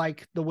I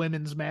like the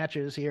women's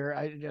matches here.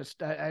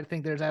 I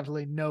think there's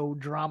absolutely no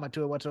drama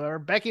to it whatsoever.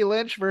 Becky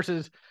Lynch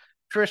versus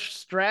Trish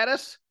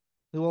Stratus,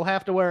 who will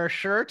have to wear a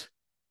shirt.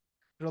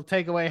 It'll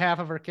take away half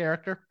of her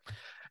character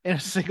in a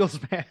singles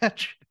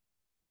match.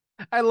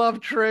 I love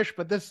Trish,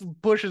 but this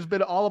push has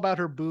been all about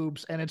her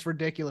boobs, and it's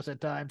ridiculous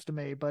at times to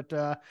me. But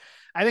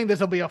I think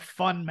this will be a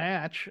fun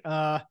match.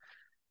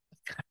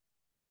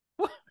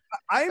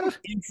 I'm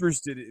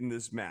interested in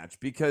this match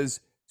because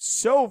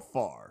so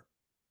far,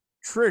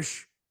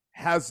 Trish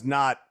has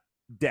not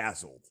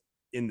dazzled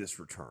in this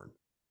return.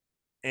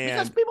 And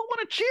because people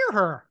want to cheer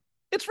her.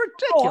 It's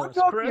ridiculous. I'm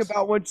talking Chris.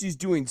 about when she's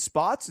doing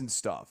spots and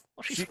stuff.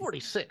 Well, she's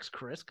 46,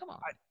 Chris. Come on.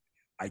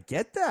 I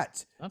get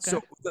that. Okay.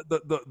 So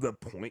the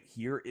point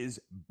here is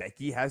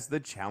Becky has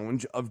the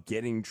challenge of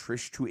getting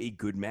Trish to a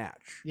good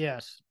match.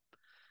 Yes.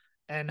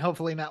 And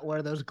hopefully not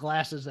wear those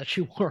glasses that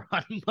she wore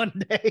on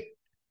Monday.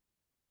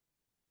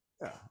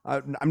 Yeah.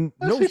 I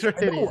know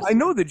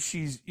that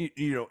she's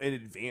an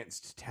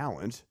advanced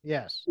talent.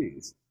 Yes.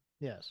 Jeez.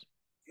 Yes.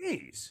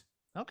 Jeez.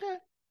 Okay.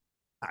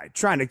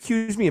 Trying to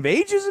accuse me of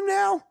ageism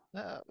now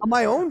on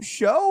my own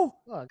show?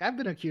 Look, I've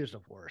been accused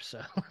of worse,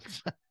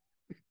 so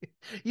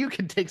you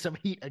can take some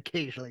heat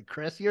occasionally,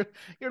 Chris. You're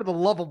the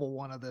lovable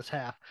one of this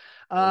half.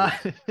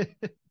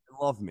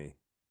 Love me.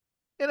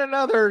 In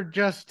another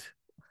just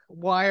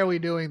why are we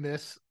doing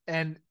this?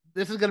 And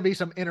this is going to be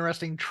some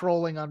interesting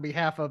trolling on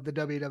behalf of the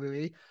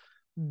WWE.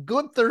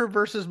 Gunther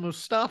versus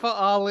Mustafa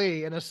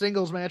Ali in a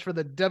singles match for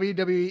the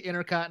WWE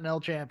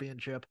Intercontinental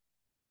Championship.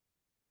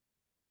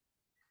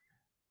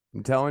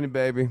 I'm telling you,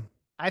 baby.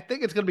 I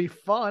think it's going to be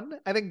fun.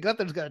 I think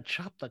Gunther's going to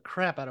chop the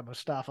crap out of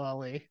Mustafa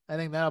Ali. I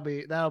think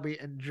that'll be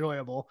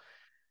enjoyable.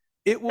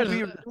 It will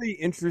be really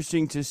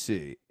interesting to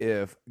see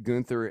if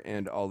Gunther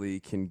and Ali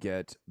can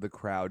get the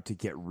crowd to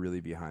get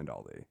really behind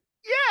Ali.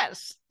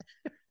 Yes.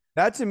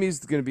 That to me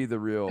is going to be the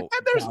real. And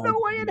there's no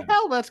way in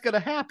hell that's going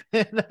to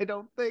happen. I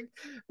don't think,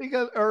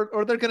 because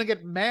or they're going to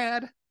get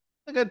mad.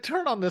 They're going to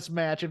turn on this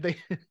match if they.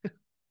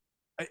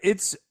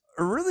 It's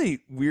a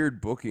really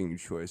weird booking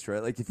choice,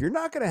 right? Like if you're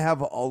not going to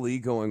have Ali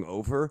going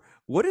over,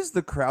 what is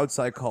the crowd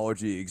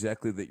psychology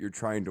exactly that you're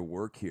trying to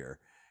work here?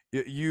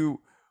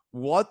 You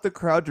want the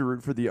crowd to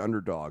root for the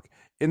underdog.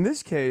 In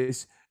this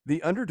case,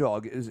 the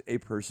underdog is a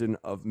person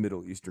of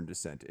Middle Eastern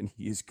descent, and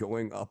he is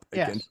going up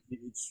against the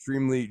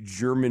extremely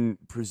German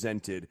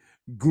presented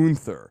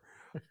Gunther.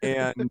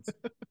 And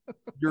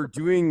you're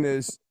doing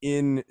this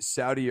in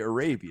Saudi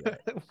Arabia.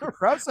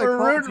 We're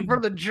rooting for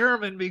the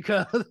German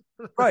because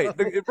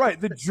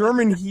the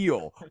German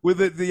heel with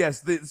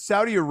the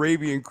Saudi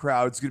Arabian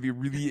crowd's going to be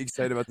really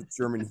excited about the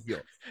German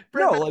heel.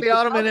 The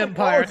Ottoman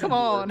Empire. Come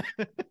on.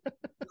 The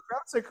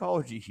crowd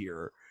psychology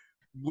here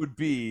would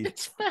be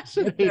it's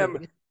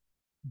fascinating.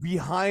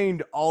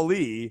 Behind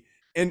Ali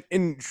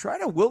and try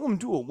to will him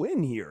to a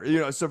win here.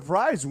 A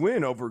surprise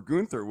win over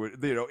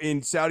Gunther,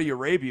 in Saudi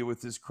Arabia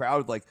with this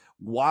crowd like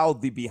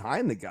wildly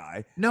behind the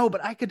guy. No,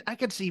 but I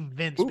could see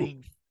Vince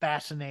being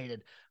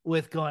fascinated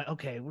with going,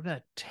 okay, we're going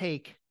to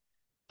take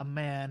a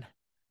man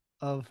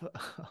of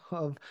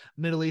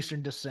Middle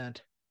Eastern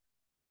descent.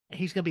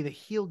 He's going to be the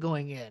heel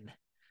going in,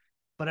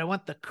 but I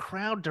want the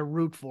crowd to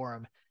root for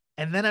him.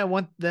 And then I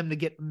want them to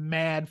get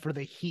mad for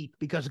the heat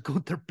because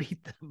Gunther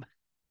beat them.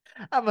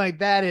 I'm like,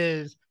 that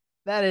is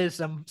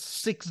some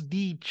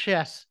 6D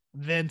chess,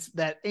 Vince,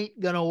 that ain't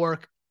gonna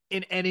work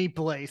in any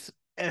place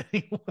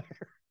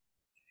anywhere.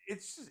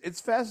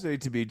 It's fascinating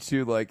to me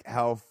too, like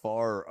how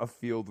far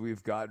afield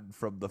we've gotten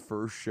from the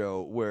first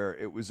show where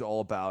it was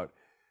all about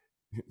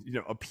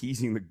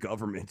appeasing the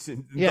government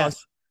and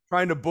thus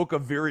trying to book a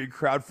very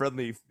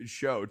crowd-friendly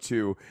show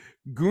to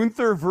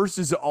Gunther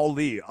versus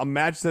Ali, a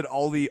match that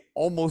Ali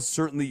almost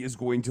certainly is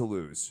going to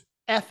lose.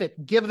 F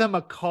it, give them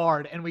a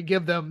card, and we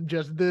give them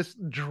just this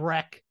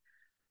dreck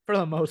for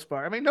the most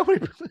part. I mean,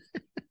 nobody.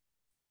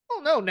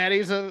 Oh no,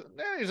 Natty's a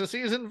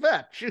seasoned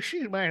vet.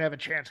 She might have a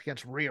chance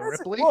against Rhea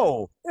Ripley.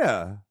 Whoa,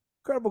 yeah,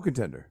 incredible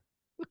contender.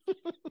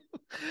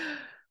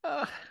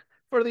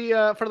 For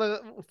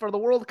the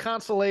world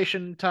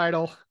consolation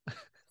title,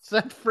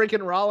 Seth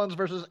freaking Rollins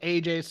versus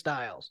AJ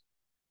Styles.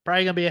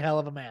 Probably gonna be a hell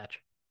of a match.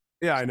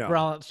 Yeah, I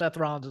know. Seth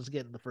Rollins is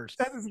getting the first.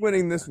 Seth is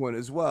winning this one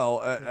as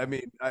well. I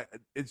mean,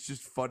 it's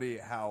just funny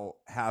how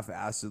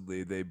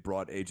half-assedly they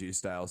brought AJ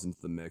Styles into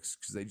the mix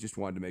because they just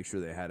wanted to make sure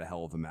they had a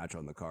hell of a match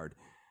on the card.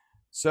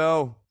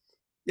 So,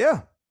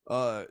 yeah,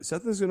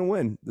 Seth is going to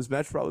win. This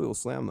match probably will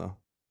slam, though.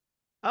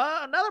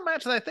 Another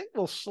match that I think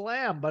will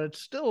slam, but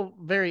it's still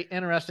very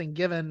interesting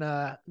given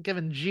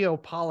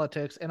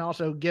geopolitics and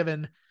also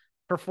given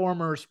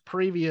performers'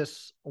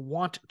 previous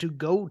want to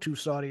go to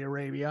Saudi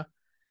Arabia.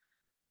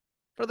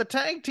 For the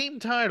tag team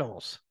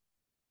titles,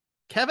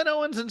 Kevin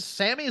Owens and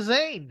Sami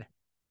Zayn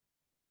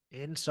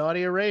in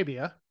Saudi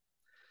Arabia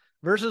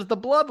versus the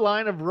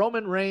bloodline of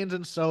Roman Reigns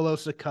and Solo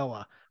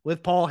Sikoa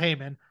with Paul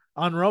Heyman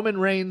on Roman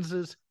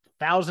Reigns'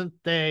 1000th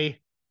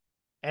day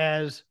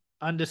as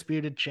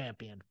undisputed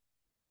champion.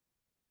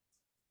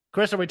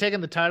 Chris, are we taking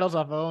the titles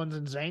off Owens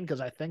and Zayn?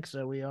 Because I think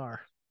so, we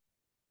are.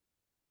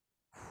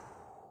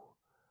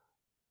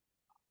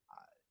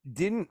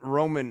 Didn't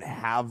Roman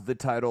have the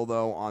title,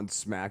 though, on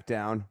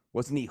SmackDown?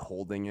 Wasn't he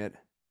holding it?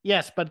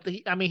 Yes, but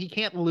he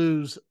can't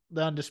lose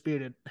the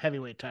undisputed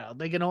heavyweight title.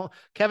 They can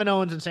Kevin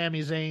Owens and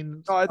Sami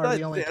Zayn are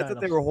the only titles. I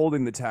thought they were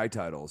holding the tag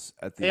titles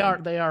at the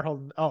end. They are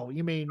holding. Oh,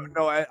 you mean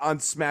no? On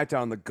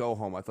SmackDown, the go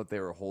home, I thought they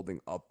were holding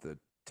up the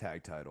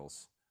tag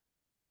titles.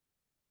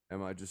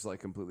 Am I just like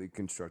completely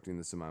constructing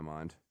this in my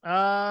mind?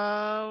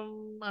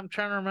 I'm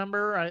trying to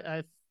remember.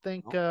 I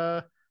think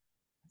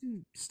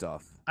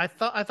stuff. I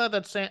thought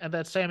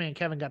that Sammy and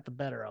Kevin got the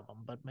better of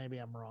them, but maybe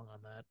I'm wrong on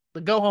that.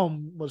 The go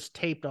home was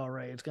taped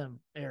already. It's going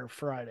to air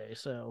Friday,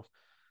 so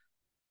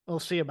we'll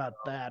see about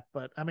that.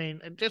 But I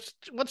mean, just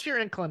what's your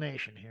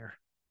inclination here?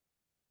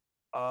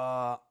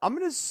 I'm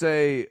going to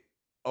say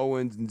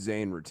Owens and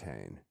Zayn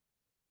retain.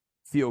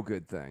 Feel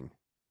good thing.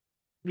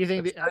 You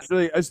think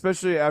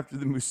especially after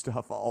the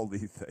Mustafa Ali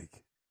thing.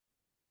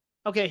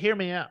 Okay, hear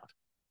me out.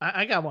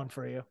 I got one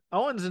for you.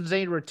 Owens and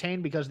Zayn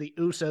retain because the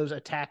Usos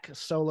attack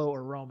Solo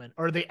or Roman,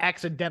 or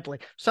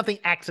something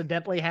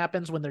accidentally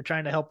happens when they're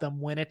trying to help them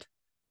win it.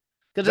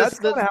 Because That's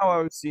kind of how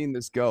I was seeing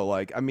this go.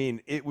 Like, I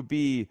mean, it would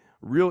be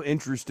real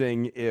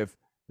interesting if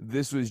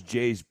this was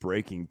Jay's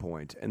breaking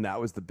point, and that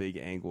was the big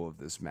angle of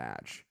this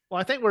match. well,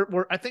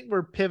 I think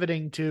we're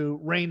pivoting to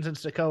Reigns and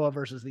Sikoa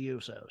versus the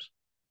Usos,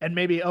 and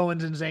maybe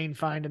Owens and Zayn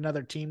find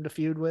another team to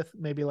feud with.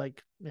 Maybe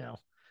like well,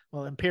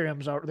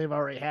 they've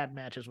already had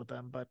matches with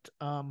them, but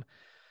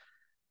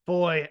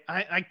boy,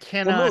 I Well, no,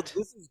 cannot.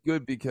 this is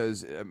good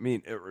because I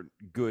mean,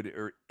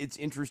 it's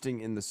interesting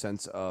in the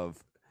sense of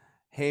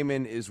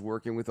Heyman is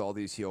working with all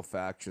these heel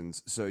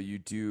factions, so you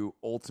do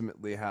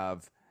ultimately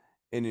have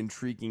an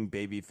intriguing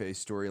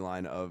babyface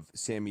storyline of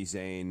Sami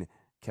Zayn,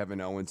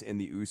 Kevin Owens,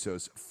 and the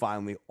Usos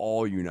finally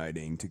all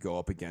uniting to go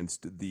up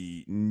against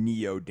the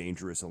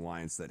neo-dangerous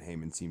alliance that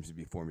Heyman seems to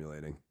be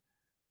formulating.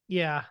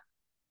 Yeah,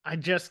 I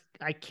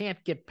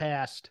can't get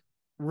past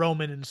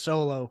Roman and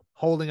Solo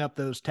holding up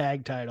those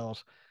tag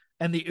titles,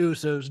 and the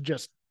Usos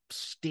just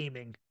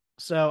steaming.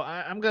 So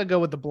I'm gonna go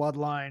with the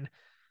Bloodline.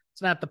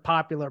 It's not the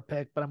popular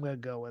pick, but I'm gonna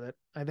go with it.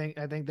 I think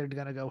they're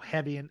gonna go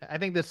heavy, and I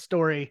think this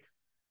story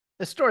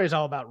is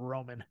all about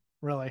Roman,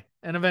 really,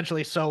 and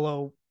eventually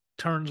Solo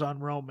turns on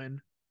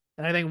Roman,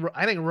 and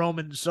I think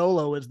Roman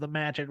Solo is the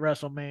match at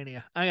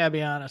WrestleMania. I gotta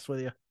be honest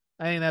with you.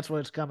 I think that's what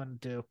it's coming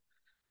to,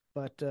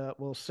 but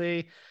we'll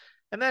see.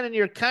 And then in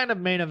your kind of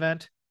main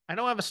event, I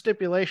don't have a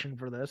stipulation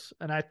for this,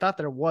 and I thought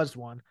there was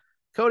one.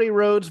 Cody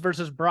Rhodes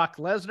versus Brock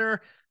Lesnar.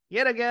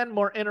 Yet again,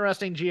 more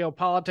interesting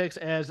geopolitics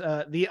as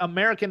the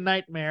American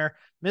Nightmare,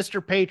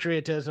 Mr.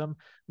 Patriotism,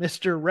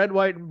 Mr. Red,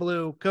 White, and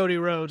Blue, Cody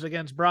Rhodes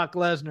against Brock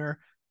Lesnar,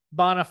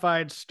 bona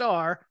fide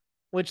star,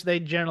 which they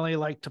generally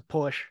like to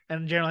push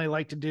and generally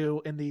like to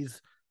do in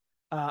these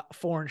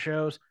foreign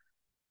shows.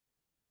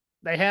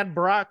 They had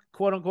Brock,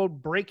 quote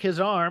unquote, break his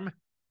arm,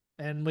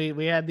 and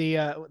we had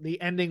the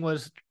ending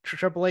was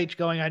Triple H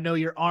going, "I know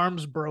your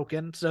arm's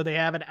broken," so they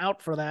have an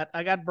out for that.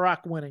 I got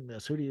Brock winning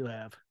this. Who do you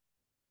have?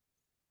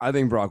 I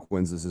think Brock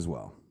wins this as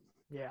well.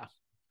 Yeah,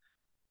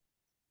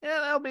 yeah,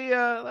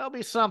 that'll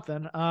be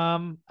something.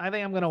 I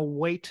think I'm gonna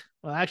wait.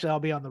 Well, actually, I'll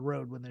be on the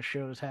road when this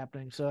show is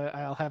happening, so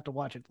I'll have to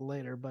watch it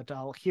later. But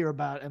I'll hear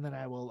about it and then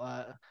I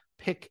will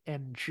pick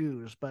and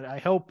choose. But I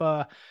hope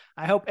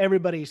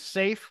everybody's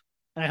safe,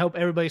 and I hope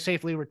everybody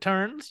safely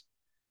returns,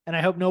 and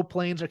I hope no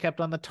planes are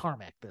kept on the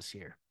tarmac this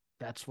year.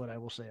 That's what I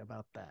will say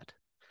about that.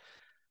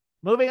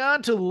 Moving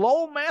on to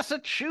Lowell,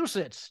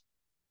 Massachusetts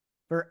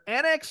for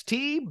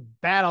NXT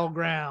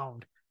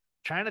Battleground.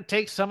 Trying to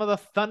take some of the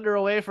thunder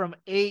away from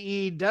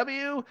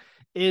AEW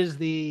is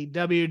the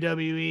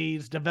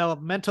WWE's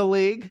Developmental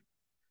League.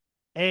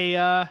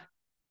 A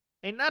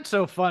not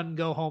so fun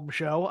go home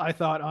show, I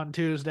thought, on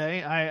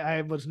Tuesday.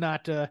 I was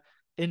not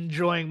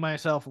enjoying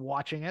myself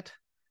watching it.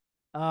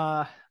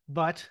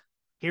 But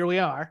here we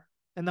are.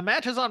 And the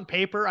matches on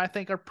paper, I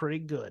think, are pretty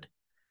good.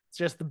 It's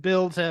just the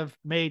builds have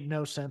made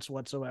no sense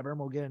whatsoever, and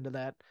we'll get into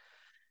that,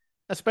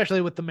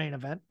 especially with the main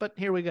event. But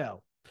here we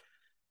go.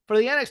 For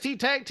the NXT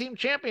Tag Team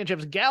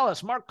Championships,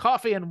 Gallus, Mark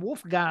Coffey, and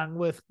Wolfgang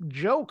with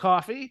Joe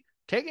Coffey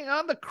taking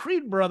on the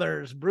Creed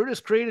brothers, Brutus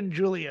Creed and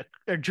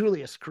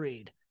Julius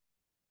Creed.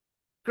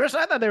 Chris,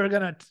 I thought they were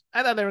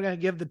gonna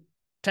give the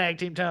tag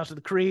team titles to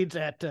the Creeds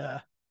at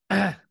the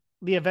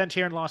event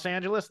here in Los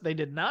Angeles. They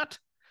did not.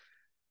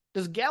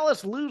 Does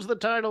Gallus lose the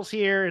titles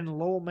here in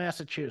Lowell,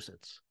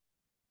 Massachusetts?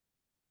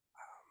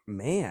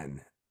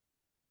 Man,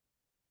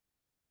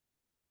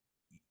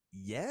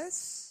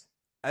 yes.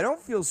 I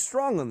don't feel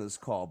strong on this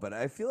call, but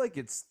I feel like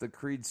it's the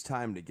Creed's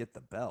time to get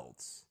the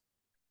belts.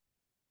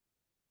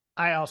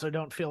 I also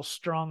don't feel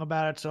strong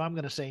about it, so I'm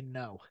going to say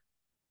no.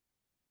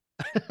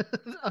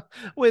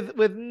 with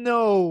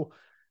no,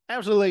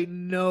 absolutely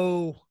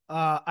no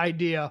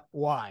idea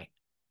why.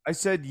 I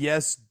said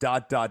yes, ...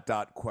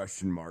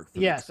 question mark.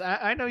 Yes,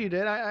 I know you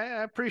did.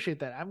 I appreciate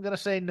that. I'm going to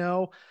say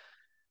no.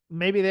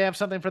 Maybe they have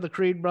something for the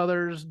Creed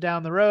brothers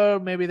down the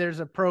road. Maybe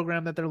there's a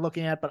program that they're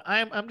looking at, but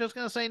I'm just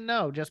going to say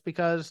no, just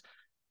because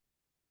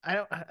I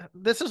don't.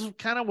 This is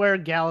kind of where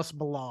Gallus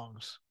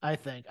belongs. I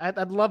think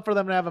I'd love for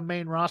them to have a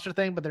main roster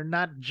thing, but they're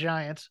not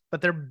giants,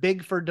 but they're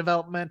big for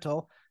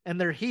developmental, and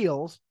they're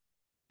heels,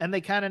 and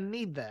they kind of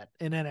need that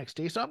in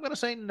NXT. So I'm going to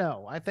say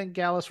no. I think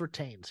Gallus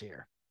retains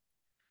here.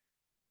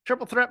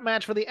 Triple threat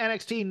match for the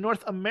NXT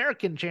North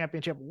American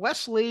Championship: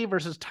 Wes Lee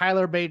versus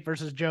Tyler Bate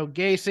versus Joe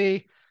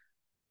Gacy.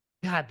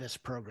 God, this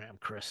program,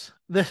 Chris.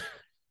 The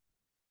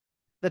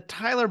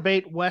Tyler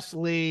Bate Wes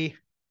Lee.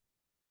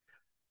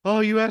 Oh,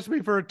 you asked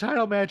me for a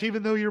title match,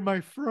 even though you're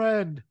my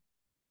friend.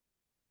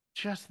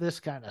 Just this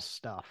kind of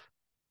stuff.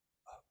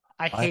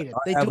 I hate it.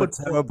 They I have do a it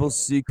terrible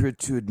secret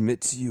to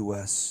admit to you,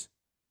 Wes.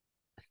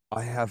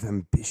 I have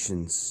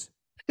ambitions.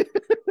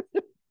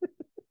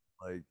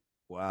 Like,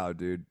 wow,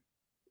 dude.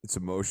 It's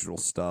emotional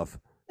stuff.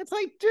 It's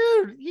like,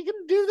 dude, you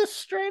can do this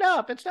straight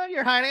up. It's not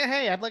you're hiding.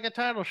 Hey, I'd like a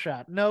title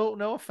shot. No,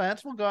 no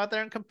offense. We'll go out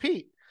there and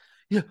compete.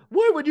 Yeah,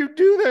 why would you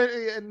do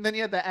that? And then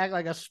you have to act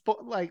like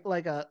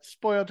like a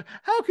spoiled.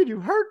 How could you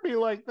hurt me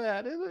like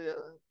that,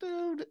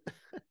 dude?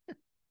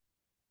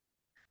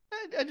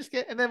 I just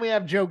get. And then we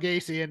have Joe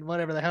Gacy and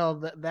whatever the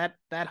hell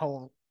that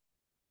whole.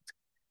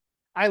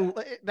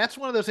 That's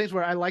one of those things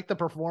where I like the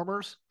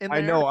performers in I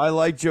there. know. I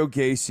like Joe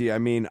Gacy. I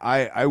mean,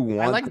 I I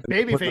want like them to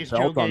put the babyface Joe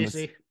belt on this.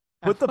 Gacy.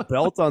 Put the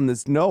belt on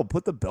this. No,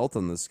 put the belt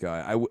on this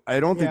guy. I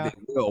don't think Yeah.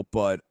 they will,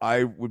 but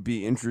I would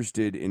be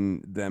interested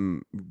in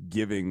them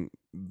giving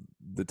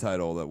the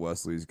title that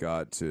Wesley's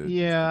got to.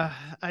 Yeah,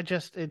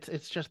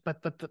 it's just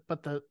but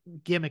the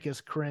gimmick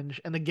is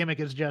cringe, and the gimmick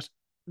is just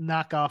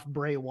knock off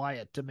Bray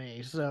Wyatt to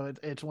me. So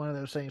it's one of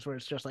those things where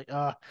it's just like,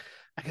 I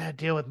gotta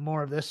deal with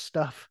more of this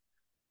stuff.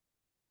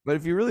 But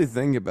if you really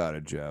think about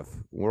it, Jeff,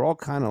 we're all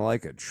kind of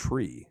like a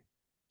tree.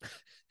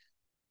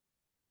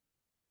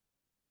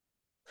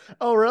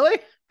 Oh, really?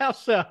 How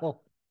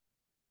so?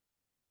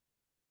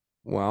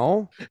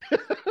 Well,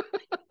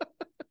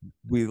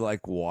 we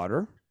like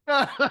water.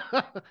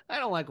 I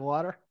don't like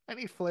water. I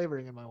need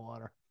flavoring in my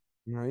water.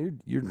 No,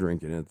 you're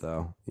drinking it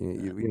though.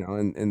 You know,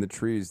 and the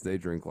trees they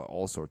drink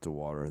all sorts of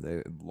water.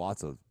 They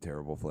lots of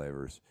terrible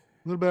flavors.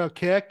 What about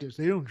cactus?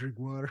 They don't drink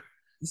water.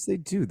 Yes, they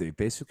do. They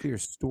basically are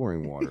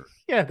storing water.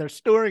 Yeah, they're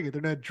storing it.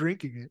 They're not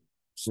drinking it.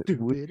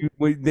 Stupid.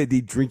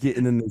 They drink it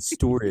and then they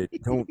store it.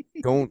 Don't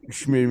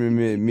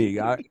schmear me.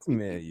 I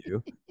come at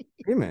you.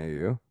 Come at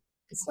you.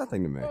 It's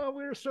nothing to me. Oh,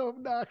 we're so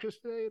obnoxious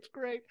today. It's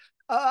great.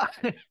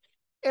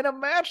 In a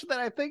match that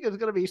I think is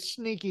going to be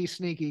sneaky,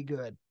 sneaky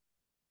good.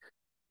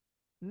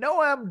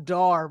 Noam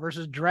Dar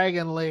versus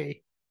Dragon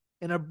Lee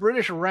in a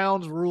British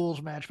Rounds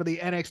Rules match for the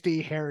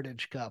NXT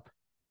Heritage Cup.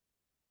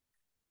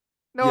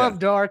 Noam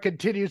Dar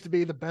continues to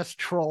be the best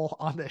troll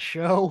on the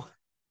show.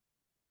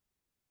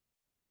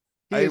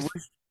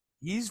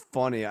 He's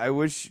funny. I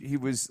wish he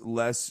was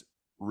less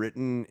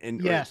written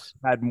and yes,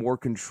 had more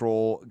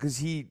control because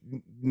he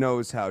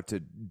knows how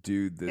to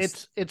do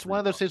this. It's one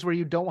of those things where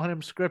you don't want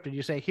him scripted.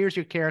 You say, "Here's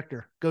your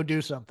character. Go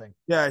do something."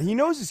 Yeah, he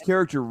knows his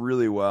character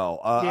really well.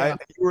 Yeah.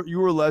 You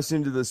were less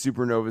into the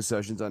Supernova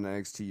sessions on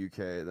NXT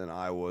UK than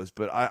I was,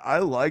 but I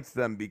liked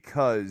them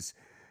because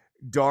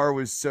Dar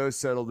was so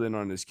settled in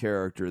on his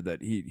character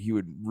that he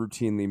would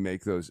routinely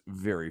make those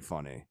very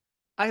funny.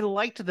 I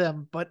liked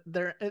them, but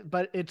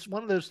it's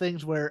one of those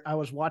things where I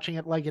was watching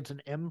it like it's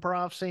an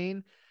improv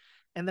scene,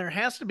 and there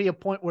has to be a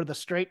point where the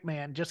straight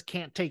man just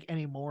can't take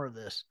any more of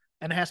this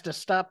and has to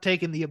stop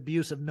taking the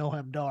abuse of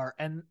Noam Dar,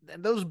 and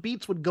those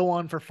beats would go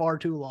on for far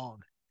too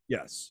long.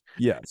 Yes.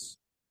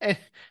 And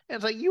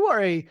it's like, you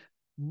are a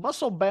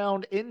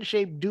muscle-bound,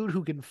 in-shape dude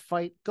who can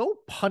fight. Go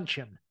punch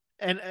him.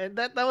 And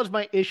that was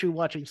my issue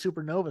watching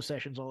Supernova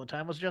sessions all the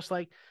time, was just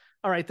like,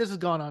 all right, this has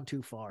gone on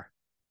too far.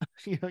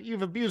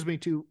 You've abused me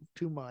too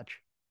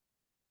much.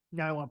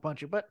 Now I want to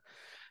punch you. But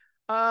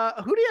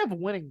who do you have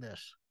winning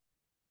this?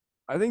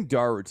 I think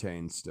Dar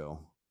retains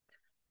still.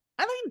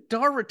 I think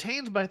Dar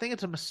retains, but I think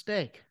it's a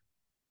mistake.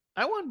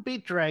 I want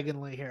beat Dragon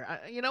Lee here.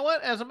 You know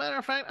what? As a matter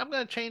of fact, I'm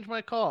going to change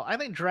my call. I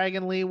think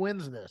Dragon Lee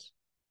wins this,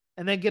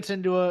 and then gets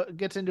into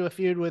a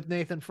feud with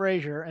Nathan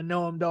Frazier, and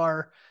Noam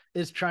Dar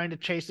is trying to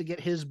chase to get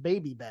his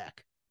baby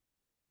back.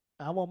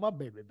 I want my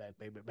baby back,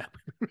 baby back.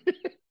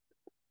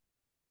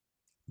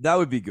 That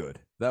would be good.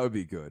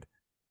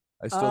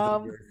 I still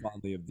think very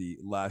fondly of the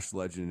Lash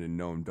Legend and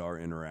Noam Dar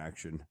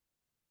interaction.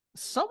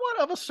 Somewhat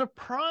of a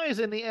surprise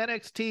in the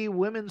NXT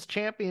Women's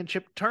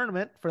Championship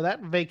tournament for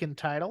that vacant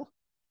title.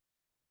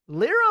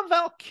 Lyra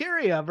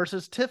Valkyria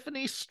versus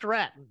Tiffany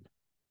Stratton.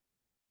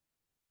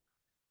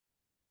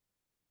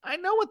 I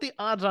know what the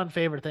odds-on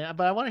favorite thing,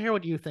 but I want to hear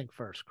what you think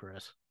first,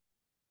 Chris.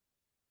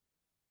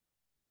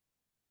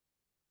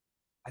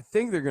 I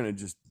think they're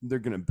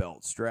gonna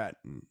belt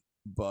Stratton,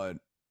 but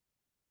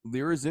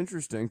Lyra's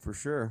interesting for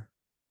sure.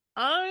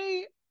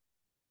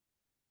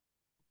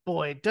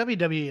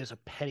 WWE is a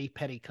petty,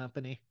 petty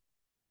company,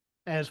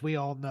 as we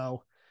all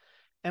know.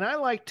 And I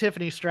like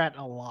Tiffany Stratton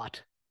a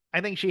lot. I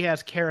think she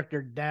has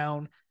character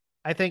down.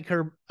 I think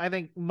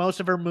most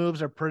of her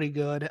moves are pretty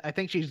good. I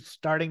think she's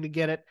starting to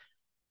get it.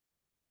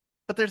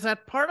 But there's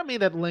that part of me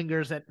that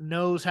lingers that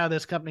knows how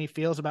this company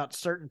feels about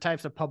certain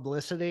types of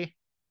publicity.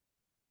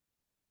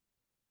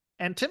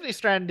 And Tiffany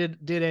Stratton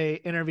did a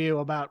interview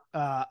about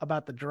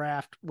the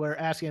draft, where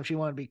asking if she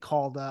wanted to be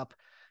called up,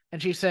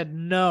 and she said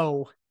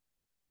no,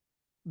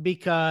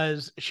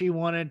 because she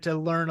wanted to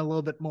learn a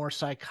little bit more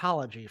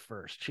psychology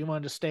first. She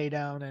wanted to stay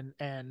down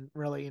and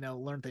really,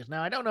 learn things.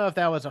 Now, I don't know if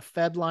that was a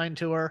Fed line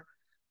to her.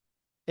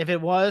 If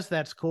it was,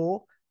 that's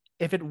cool.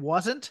 If it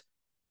wasn't,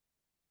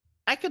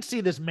 I could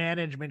see this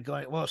management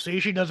going, well,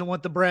 see, she doesn't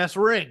want the brass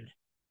ring.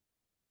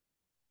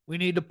 We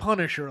need to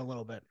punish her a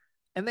little bit.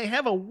 And they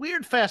have a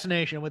weird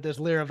fascination with this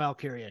Lyra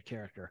Valkyria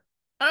character.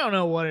 I don't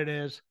know what it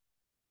is.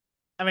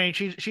 I mean,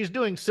 she's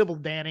doing Sybil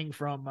Danning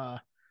from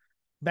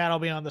Battle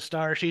Beyond the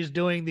Stars. She's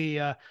doing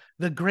the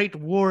great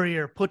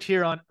warrior put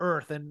here on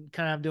Earth, and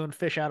kind of doing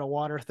fish out of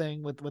water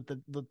thing with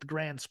the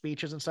grand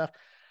speeches and stuff.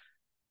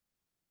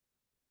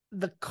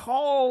 The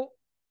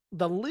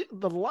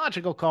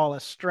logical call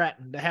is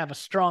Stratton to have a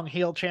strong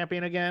heel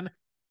champion again.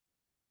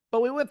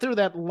 But we went through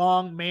that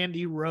long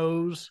Mandy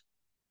Rose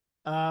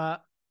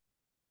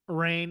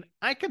reign.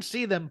 I could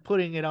see them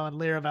putting it on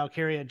Lyra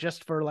Valkyria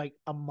just for like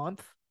a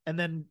month and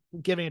then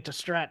giving it to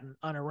Stratton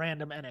on a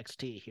random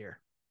NXT here.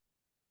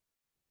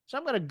 So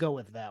I'm going to go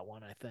with that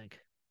one, I think.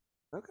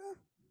 Okay.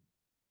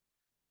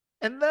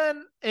 And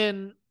then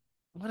in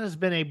what has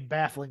been a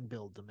baffling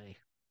build to me,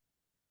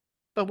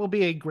 but will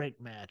be a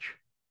great match,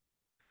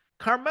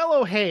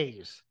 Carmelo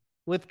Hayes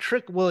with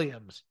Trick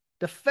Williams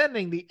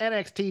defending the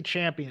NXT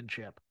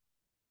Championship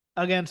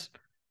against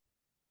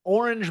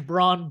Orange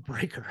Braun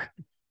Breaker.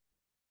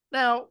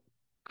 Now,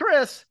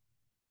 Chris,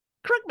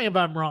 correct me if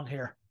I'm wrong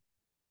here.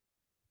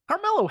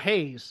 Carmelo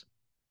Hayes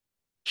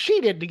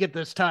cheated to get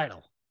this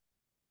title,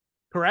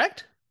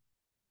 correct?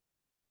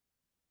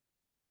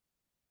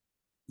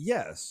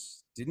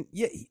 Yes. Didn't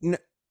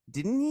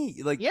didn't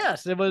he like?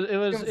 Yes, it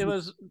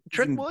was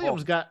Trick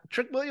Williams involved.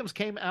 Trick Williams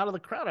came out of the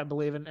crowd, I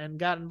believe, and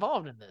got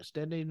involved in this,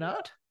 didn't he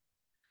not?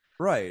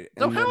 Right.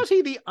 So And how then is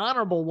he the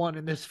honorable one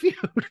in this feud?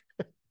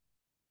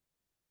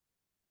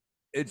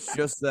 it's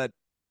just that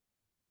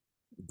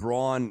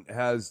Braun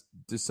has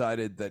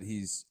decided that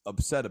he's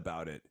upset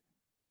about it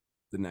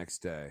the next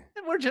day.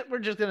 And we're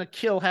just gonna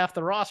kill half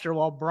the roster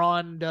while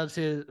Braun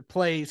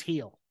plays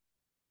heel.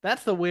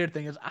 That's the weird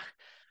thing is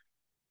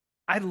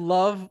I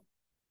love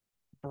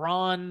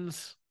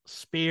Braun's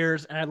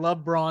spears and I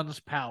love Braun's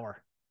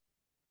power.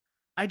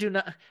 I do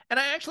not, and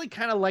I actually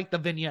kind of like the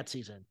vignettes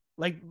he's in,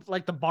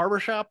 like the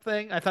barbershop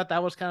thing. I thought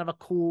that was kind of a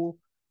cool,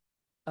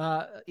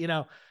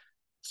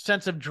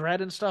 sense of dread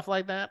and stuff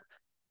like that.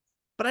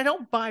 But I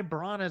don't buy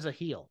Braun as a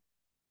heel.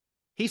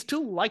 He's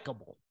too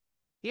likable.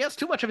 He has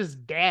too much of his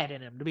dad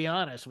in him, to be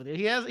honest with you.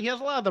 He has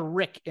a lot of the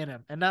Rick in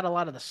him, and not a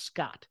lot of the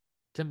Scott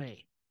to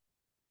me,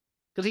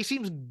 because he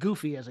seems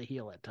goofy as a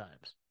heel at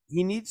times.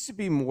 He needs to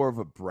be more of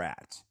a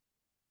brat.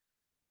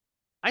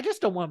 I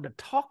just don't want him to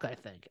talk. I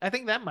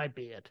think that might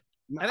be it.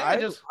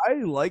 I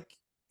like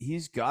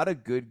he's got a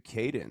good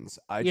cadence.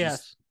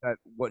 Just that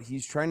what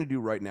he's trying to do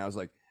right now is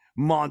like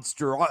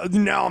monster.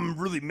 Now I'm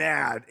really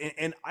mad,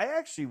 and I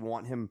actually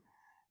want him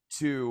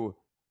to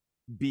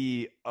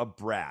be a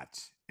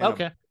brat.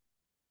 Okay.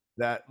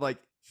 That like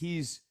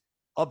he's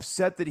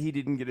upset that he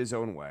didn't get his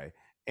own way,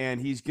 and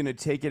he's gonna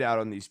take it out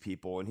on these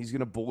people, and he's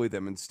gonna bully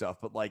them and stuff.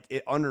 But like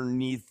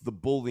underneath the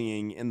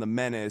bullying and the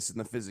menace and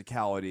the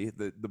physicality,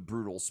 the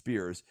brutal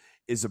spears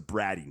is a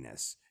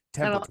brattiness.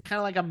 Kind of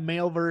like a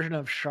male version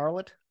of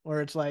Charlotte,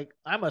 where it's like,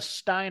 I'm a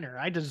Steiner,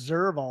 I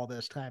deserve all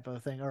this type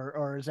of thing,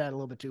 or is that a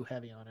little bit too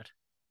heavy on it?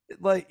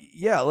 Like,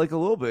 yeah, like a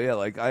little bit, yeah.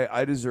 Like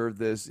I deserve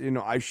this.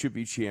 I should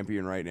be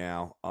champion right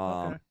now.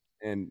 Okay.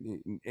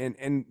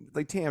 And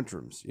like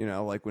tantrums,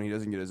 like when he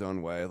doesn't get his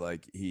own way,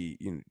 like he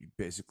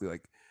basically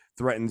like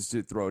threatens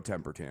to throw a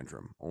temper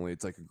tantrum. Only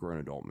it's like a grown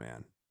adult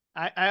man.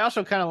 I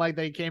also kind of like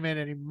that he came in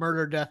and he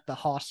murder death the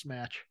Hoss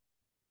match.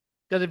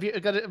 But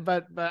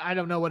I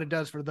don't know what it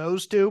does for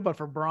those two, but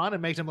for Braun, it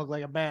makes him look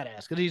like a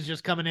badass because he's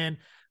just coming in.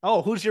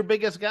 Oh, who's your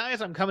biggest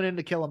guys? I'm coming in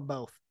to kill them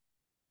both.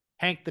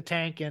 Hank the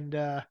Tank and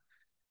or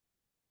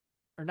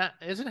not?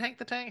 Is it Hank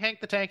the Tank? Hank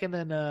the Tank and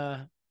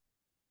then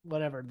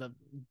whatever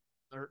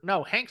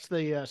Hank's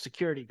the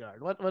security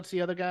guard. What's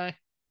the other guy?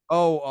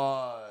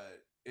 Oh,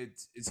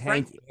 it's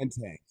Hank and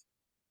Tank.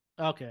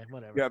 Okay,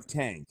 whatever. You have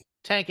Tank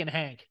and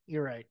Hank.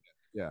 You're right.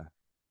 Yeah.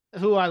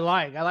 Who I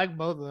like. I like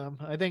both of them.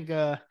 I think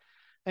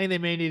they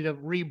may need a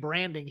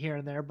rebranding here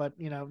and there, but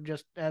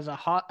just as a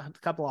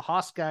couple of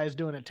Haas guys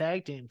doing a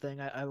tag team thing,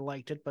 I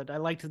liked it. But I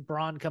liked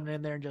Braun coming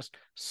in there and just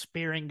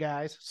spearing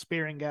guys.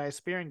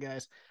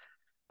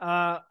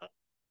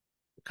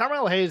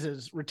 Carmelo Hayes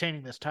is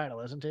retaining this title,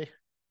 isn't he?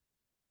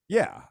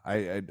 Yeah,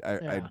 I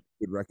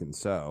would reckon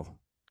so.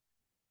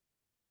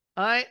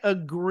 I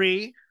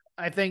agree.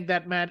 I think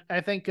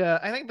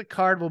the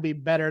card will be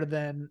better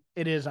than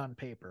it is on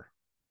paper.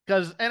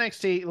 Because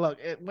NXT, look,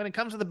 when it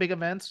comes to the big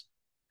events,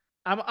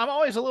 I'm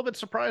always a little bit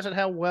surprised at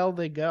how well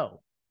they go,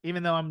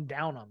 even though I'm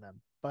down on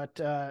them. But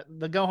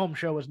the go home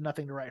show was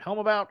nothing to write home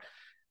about.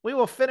 We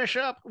will finish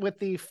up with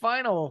the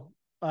final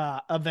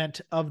event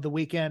of the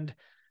weekend.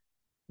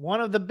 One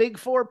of the big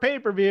four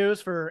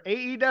pay-per-views for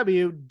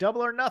AEW,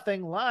 Double or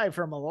Nothing, live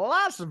from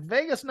Las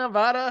Vegas,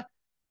 Nevada.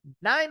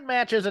 9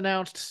 matches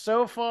announced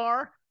so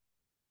far.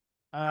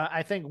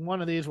 I think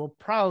one of these will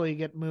probably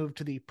get moved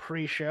to the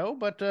pre-show,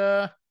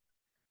 but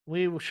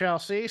we shall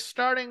see.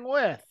 Starting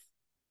with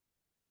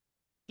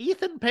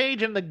Ethan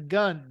Page and the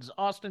Guns,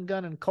 Austin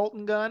Gunn and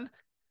Colton Gunn,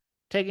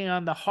 taking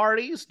on the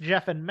Hardys,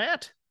 Jeff and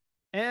Matt,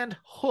 and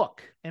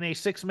Hook in a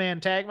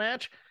 6-man tag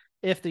match.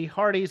 If the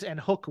Hardys and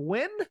Hook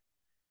win,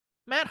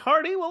 Matt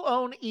Hardy will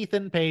own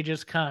Ethan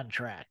Page's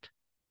contract.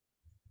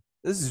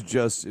 This is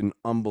just an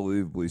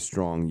unbelievably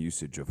strong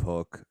usage of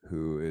Hook,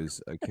 who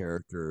is a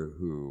character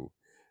who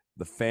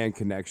the fan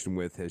connection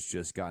with has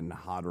just gotten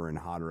hotter and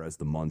hotter as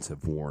the months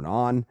have worn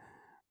on.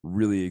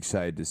 Really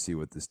excited to see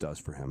what this does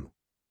for him.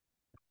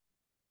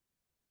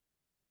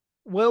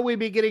 Will we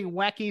be getting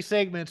wacky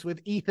segments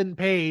with Ethan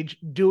Page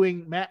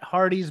doing Matt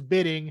Hardy's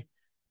bidding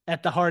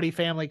at the Hardy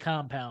family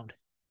compound?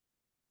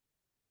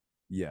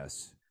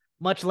 Yes.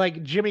 Much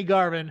like Jimmy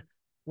Garvin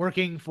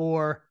working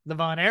for the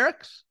Von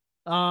Erichs,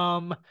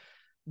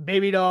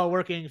 Baby Doll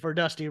working for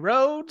Dusty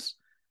Rhodes.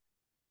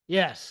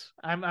 Yes,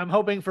 I'm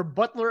hoping for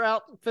Butler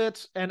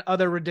outfits and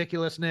other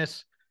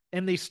ridiculousness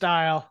in the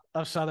style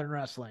of Southern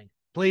wrestling.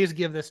 Please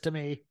give this to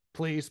me.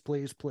 Please,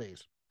 please,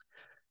 please.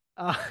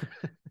 Uh,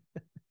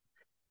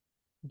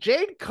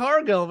 Jade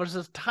Cargill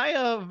versus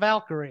Taya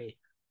Valkyrie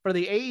for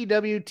the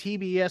AEW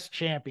TBS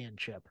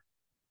Championship.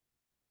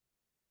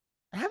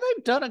 Have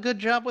they done a good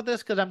job with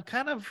this? Because I'm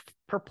kind of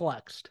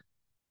perplexed.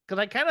 Because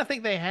I kind of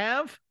think they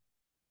have,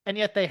 and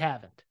yet they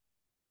haven't.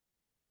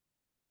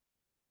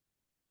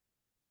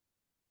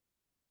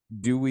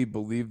 Do we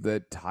believe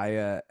that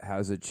Taya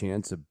has a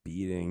chance of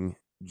beating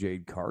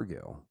Jade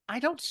Cargill? I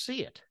don't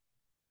see it.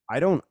 I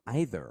don't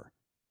either.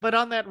 But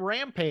on that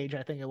Rampage,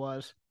 I think it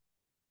was,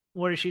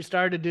 where she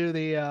started to do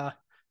the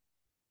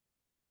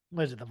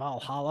what is it, the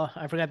Valhalla?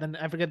 I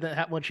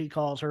forget what she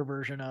calls her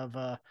version of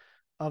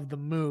the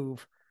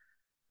move.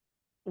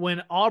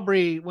 When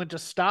Aubrey went to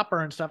stop her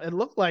and stuff, it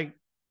looked like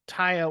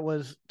Taya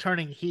was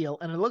turning heel,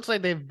 and it looks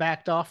like they've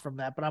backed off from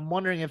that. But I'm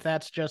wondering if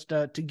that's just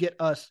to get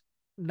us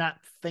not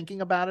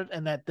thinking about it,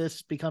 and that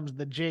this becomes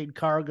the Jade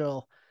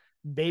Cargill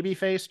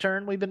babyface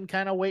turn we've been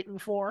kind of waiting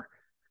for.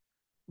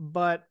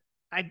 But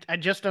I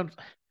just don't.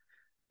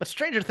 But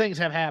stranger things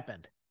have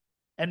happened.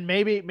 And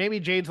maybe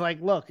Jade's like,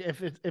 look,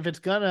 if it's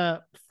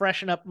gonna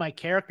freshen up my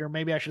character,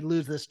 maybe I should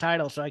lose this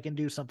title so I can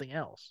do something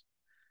else.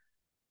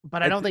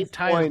 But I don't think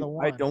Taya's the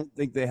one. I don't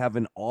think they have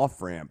an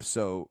off ramp,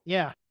 so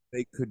yeah,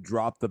 they could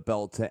drop the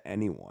belt to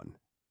anyone.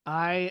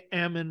 I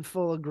am in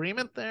full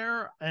agreement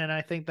there, and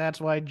I think that's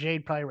why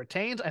Jade probably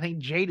retains. I think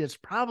Jade is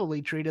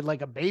probably treated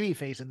like a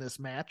babyface in this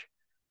match.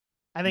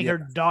 I think her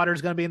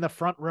daughter's going to be in the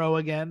front row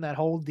again, that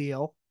whole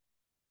deal.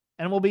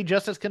 And we'll be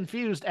just as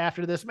confused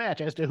after this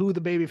match as to who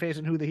the babyface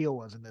and who the heel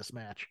was in this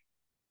match.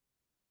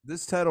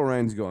 This title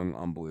reign's going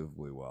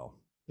unbelievably well.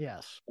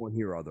 Yes. Won't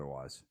hear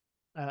otherwise.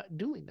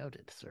 Duly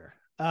noted, sir.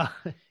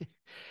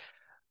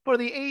 For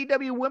the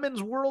AEW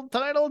Women's World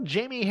title,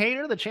 Jamie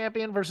Hayter, the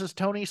champion, versus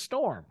Toni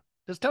Storm.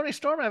 Does Toni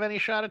Storm have any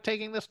shot at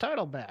taking this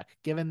title back,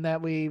 given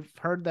that we've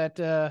heard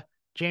that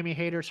Jamie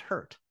Hayter's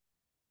hurt?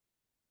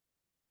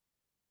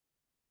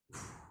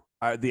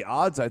 The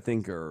odds, I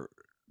think, are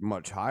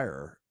much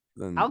higher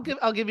than. I'll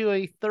give you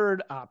a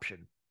third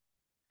option.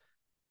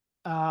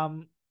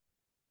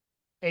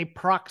 A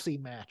proxy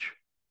match.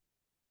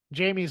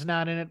 Jamie's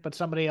not in it, but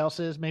somebody else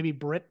is. Maybe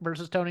Britt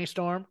versus Toni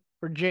Storm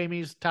for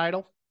Jamie's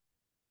title.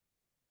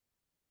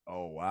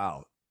 Oh,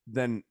 wow.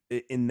 Then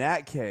in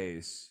that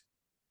case,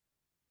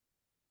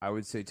 I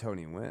would say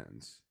Toni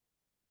wins.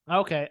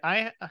 Okay.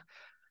 I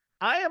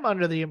am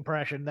under the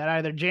impression that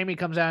either Jamie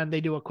comes out and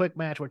they do a quick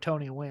match where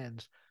Toni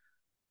wins,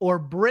 or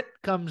Britt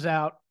comes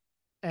out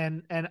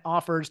and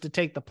offers to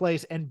take the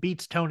place and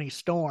beats Toni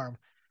Storm.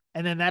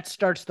 And then that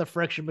starts the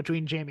friction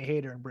between Jamie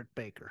Hayter and Britt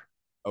Baker.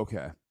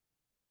 Okay.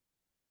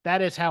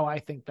 That is how I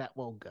think that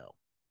will go.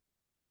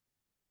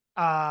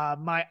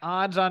 My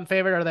odds on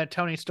favorite are that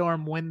Toni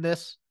Storm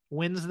wins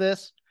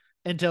this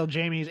until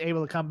Jamie's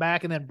able to come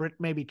back, and then Britt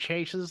maybe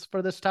chases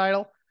for this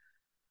title.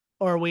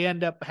 Or we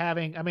end up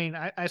having,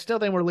 I still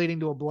think we're leading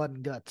to a blood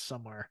and guts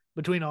somewhere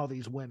between all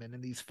these women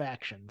and these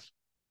factions.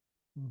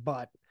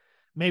 But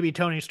maybe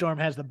Toni Storm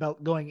has the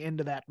belt going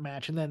into that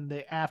match, and then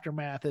the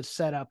aftermath is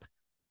set up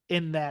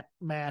in that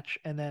match,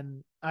 and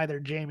then either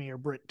Jamie or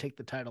Britt take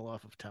the title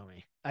off of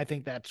Toni. I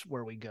think that's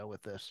where we go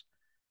with this.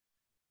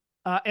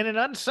 In an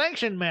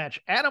unsanctioned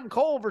match, Adam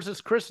Cole versus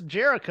Chris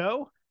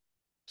Jericho.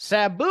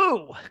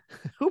 Sabu,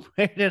 who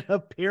made an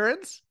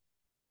appearance.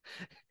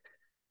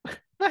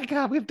 My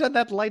God, we've done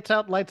that lights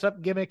out, lights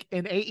up gimmick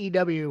in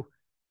AEW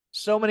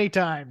so many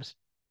times.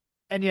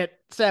 And yet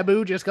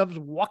Sabu just comes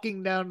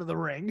walking down to the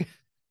ring.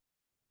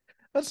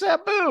 But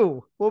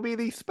Sabu will be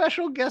the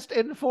special guest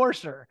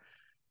enforcer.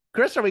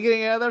 Chris, are we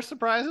getting any other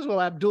surprises?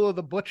 Will Abdullah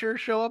the Butcher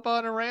show up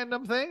on a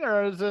random thing,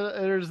 or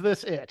is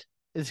this it?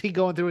 Is he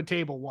going through a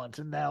table once,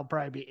 and that'll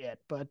probably be it?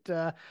 But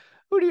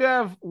who do you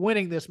have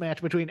winning this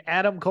match between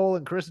Adam Cole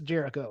and Chris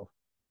Jericho?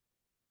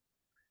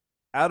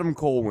 Adam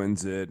Cole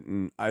wins it,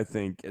 and I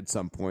think at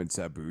some point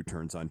Sabu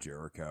turns on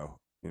Jericho.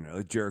 You know,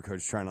 like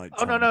Jericho's trying to like.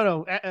 Oh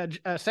no!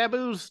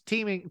 Sabu's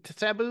teaming.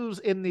 Sabu's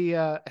in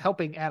the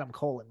helping Adam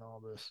Cole in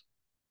all this.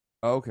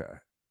 Okay.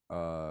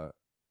 Well,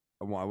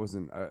 I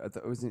wasn't. I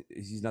thought it wasn't.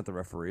 He's not the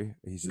referee.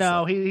 He's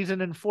just he's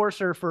an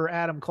enforcer for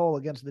Adam Cole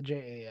against the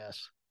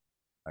JAS.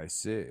 I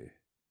see.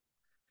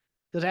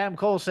 Because Adam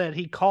Cole said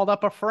he called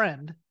up a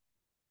friend.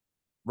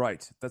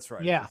 Right. That's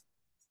right. Yeah.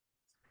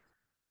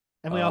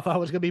 And we all thought it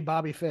was going to be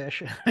Bobby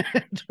Fish.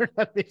 It turned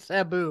out to be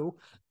Sabu.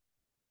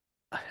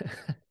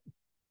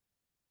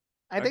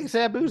 I think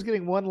Sabu's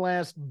getting one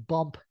last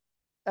bump.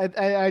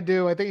 I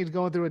do. I think he's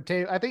going through a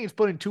table. I think he's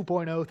putting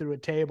 2.0 through a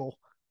table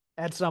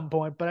at some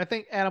point. But I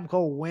think Adam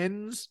Cole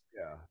wins.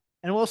 Yeah.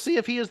 And we'll see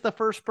if he is the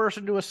first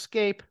person to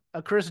escape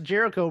a Chris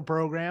Jericho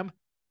program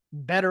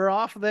better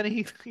off than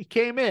he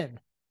came in.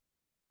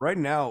 Right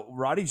now,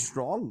 Roddy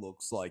Strong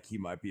looks like he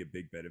might be a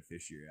big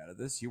beneficiary out of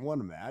this. He won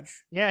a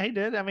match. Yeah, he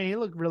did. I mean, he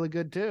looked really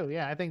good too.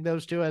 Yeah, I think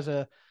those two as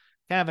a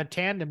kind of a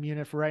tandem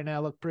unit for right now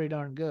look pretty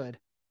darn good.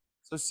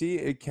 So see,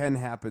 it can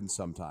happen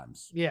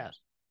sometimes. Yes,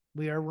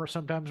 we're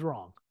sometimes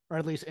wrong, or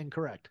at least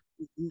incorrect.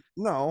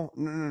 No.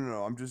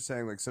 I'm just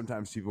saying, like,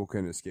 sometimes people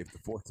can escape the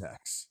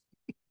vortex.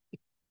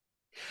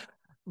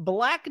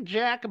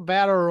 Blackjack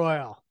Battle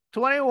Royal.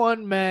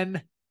 21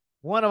 men.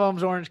 One of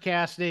them's Orange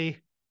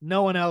Cassidy.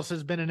 No one else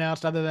has been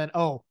announced other than,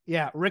 oh,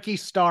 yeah, Ricky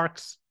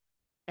Starks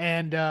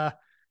and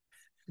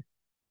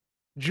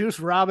Juice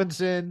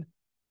Robinson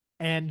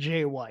and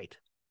Jay White.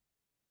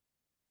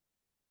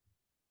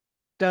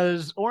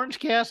 Does Orange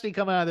Cassidy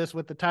come out of this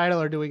with the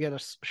title, or do we get a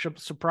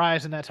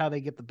surprise and that's how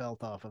they get the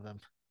belt off of him?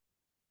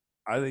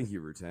 I think he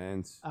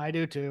retains. I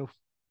do too.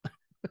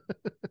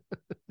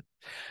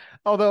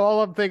 Although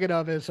all I'm thinking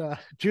of is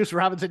Juice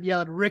Robinson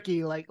yelling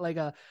Ricky like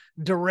a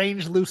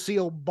deranged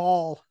Lucille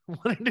Ball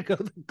wanting to go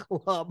to the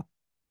club.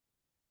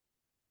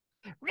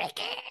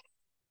 Ricky!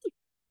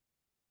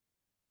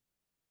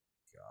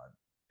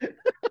 God.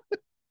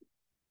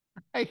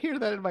 I hear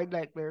that in my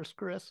nightmares,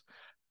 Chris.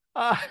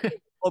 Uh,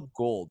 Club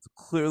Gold,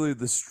 clearly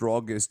the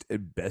strongest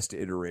and best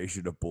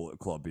iteration of Bullet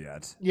Club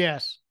yet.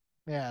 yes.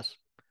 Yes.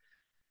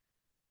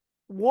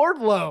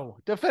 Wardlow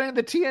defending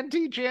the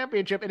TNT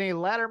Championship in a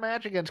ladder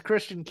match against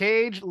Christian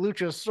Cage.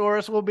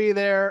 Luchasaurus will be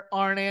there.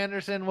 Arn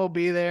Anderson will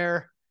be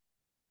there.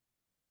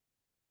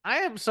 I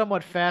am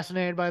somewhat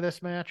fascinated by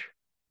this match,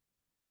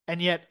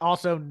 and yet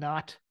also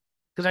not,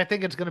 because I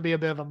think it's going to be a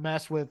bit of a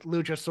mess with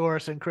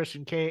Luchasaurus and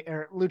Christian Cage,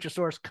 or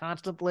Luchasaurus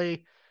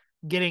constantly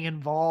getting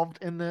involved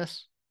in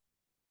this.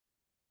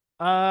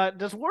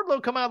 Does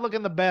Wardlow come out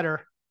looking the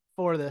better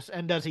for this,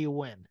 and does he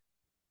win?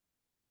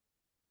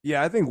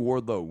 Yeah, I think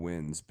Wardlow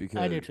wins because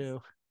I do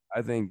too.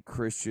 I think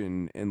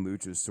Christian and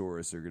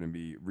Luchasaurus are going to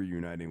be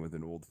reuniting with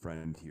an old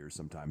friend here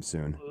sometime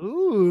soon.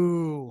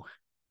 Ooh.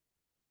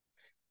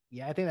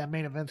 Yeah, I think that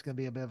main event's going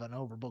to be a bit of an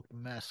overbooked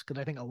mess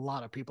because I think a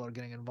lot of people are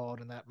getting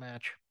involved in that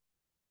match.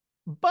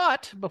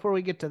 But before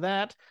we get to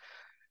that,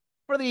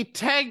 for the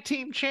Tag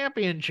Team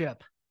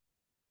Championship,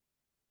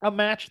 a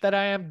match that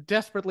I am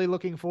desperately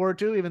looking forward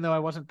to, even though I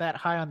wasn't that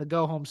high on the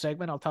go home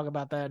segment. I'll talk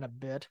about that in a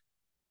bit.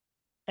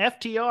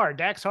 FTR,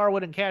 Dax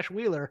Harwood and Cash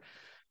Wheeler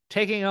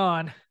taking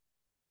on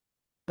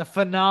the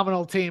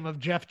phenomenal team of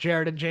Jeff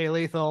Jarrett and Jay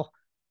Lethal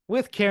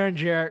with Karen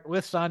Jarrett,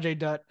 with Sanjay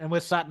Dutt, and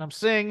with Satnam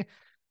Singh.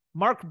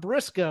 Mark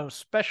Briscoe,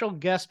 special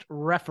guest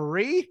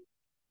referee.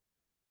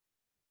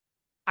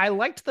 I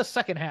liked the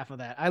second half of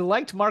that. I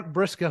liked Mark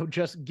Briscoe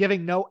just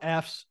giving no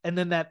Fs, and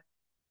then that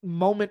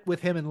moment with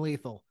him and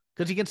Lethal,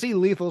 because you can see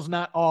Lethal's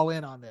not all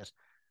in on this.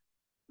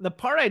 The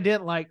part I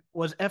didn't like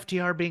was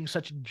FTR being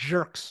such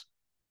jerks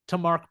to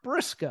Mark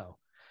Briscoe.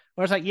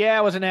 Where it's like, yeah,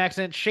 it was an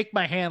accident. Shake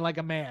my hand like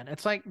a man.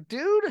 It's like,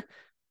 dude,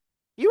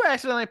 you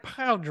accidentally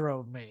pile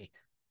drove me.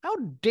 How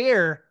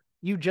dare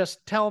you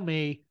just tell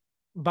me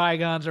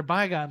bygones are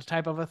bygones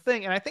type of a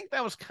thing? And I think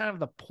that was kind of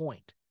the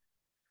point.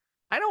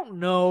 I don't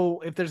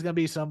know if there's going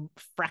to be some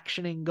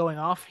fractioning going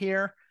off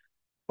here,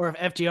 or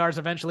if FTR is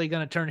eventually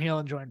going to turn heel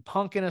and join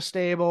Punk in a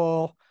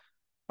stable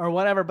or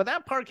whatever. But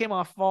that part came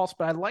off false.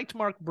 But I liked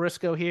Mark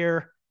Briscoe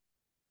here.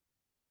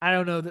 I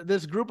don't know,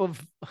 this group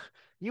of,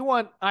 you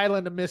want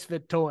Island of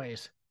Misfit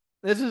Toys.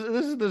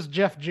 This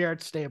Jeff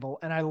Jarrett stable,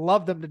 and I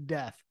love them to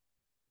death.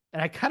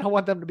 And I kind of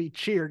want them to be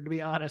cheered, to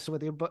be honest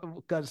with you, but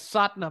because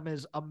Satnam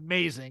is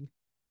amazing.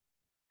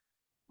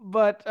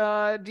 But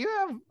do you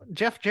have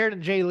Jeff Jarrett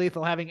and Jay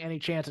Lethal having any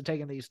chance of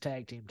taking these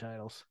tag team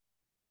titles?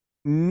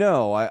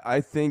 No,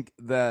 I think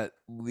that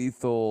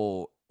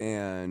Lethal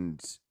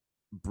and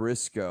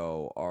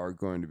Briscoe are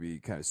going to be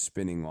kind of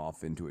spinning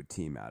off into a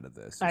team out of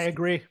this. I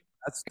agree.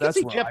 I can That's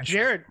see where Jeff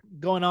Jarrett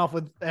going off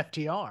with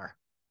FTR.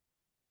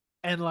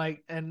 And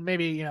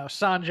maybe,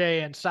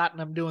 Sanjay and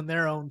Satnam doing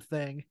their own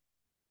thing.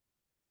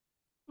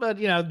 But,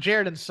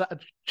 Jarrett and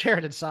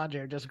Sanjay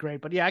are just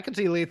great. But yeah, I can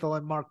see Lethal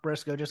and Mark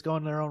Briscoe just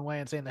going their own way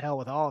and saying the hell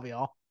with all of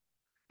y'all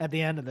at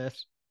the end of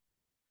this.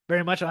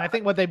 Very much. And I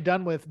think what they've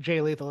done with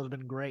Jay Lethal has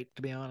been great,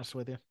 to be honest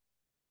with you.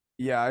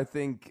 Yeah, I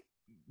think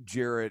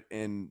Jarrett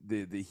and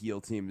the heel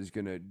team is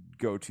going to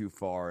go too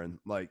far, and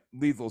like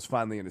Lethal's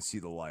finally going to see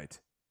the light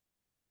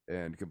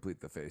and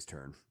complete the face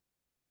turn.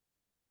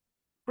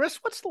 Chris,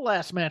 what's the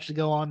last match to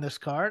go on this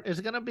card? Is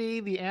it going to be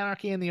the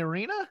Anarchy in the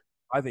Arena?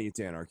 I think it's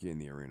Anarchy in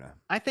the Arena.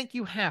 I think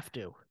you have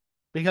to,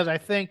 because I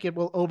think it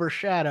will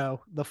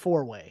overshadow the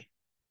four-way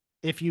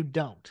if you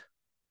don't.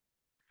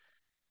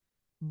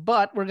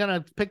 But we're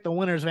going to pick the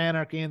winners of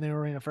Anarchy in the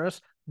Arena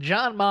first.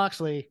 Jon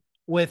Moxley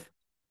with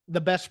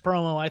the best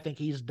promo I think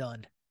he's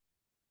done.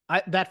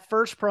 That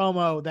first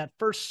promo, that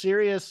first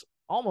serious,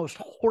 almost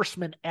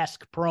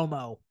Horseman-esque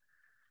promo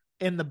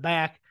in the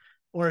back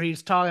where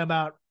he's talking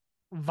about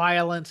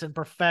violence and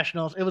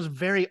professionals. It was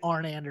very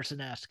Arn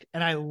Anderson-esque,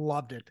 and I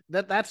loved it.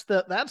 That's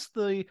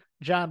the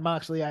Jon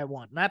Moxley I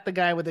want, not the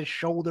guy with his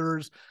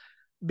shoulders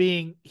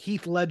being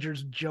Heath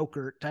Ledger's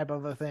Joker type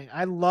of a thing.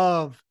 I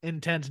love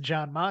intense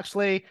Jon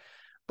Moxley.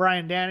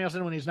 Bryan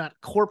Danielson, when he's not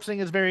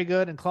corpsing, is very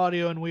good, and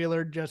Claudio and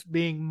Wheeler just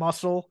being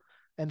muscle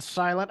and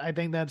silent. I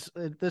think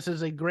this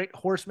is a great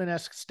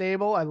Horseman-esque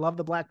stable. I love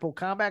the Blackpool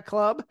Combat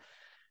Club.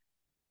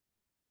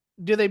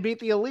 Do they beat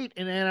the Elite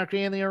in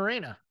Anarchy in the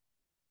Arena?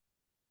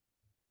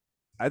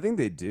 I think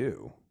they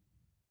do.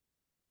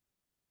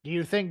 Do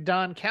you think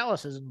Don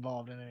Callis is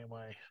involved in any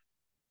way?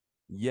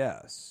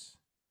 Yes.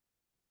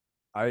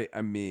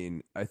 I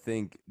mean, I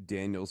think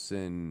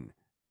Danielson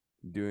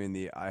doing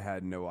the I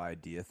had no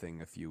idea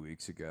thing a few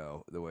weeks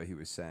ago, the way he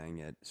was saying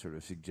it sort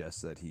of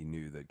suggests that he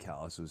knew that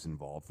Callis was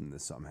involved in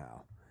this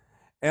somehow.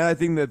 And I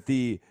think that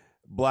the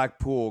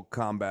Blackpool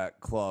Combat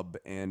Club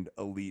and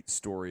Elite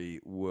story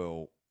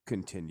will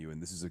continue.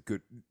 And this is a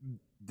good,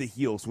 the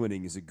heels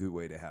winning is a good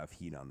way to have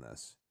heat on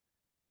this.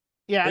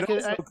 Yeah, It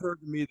also occurred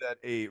to me that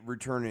a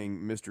returning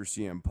Mr.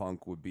 CM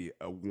Punk would be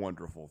a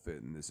wonderful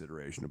fit in this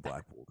iteration of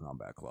Blackpool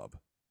Combat Club.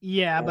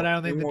 Yeah, but I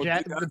don't think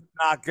that's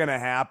not going to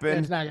happen.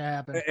 It's not going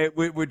to happen.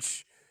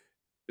 Which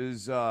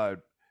is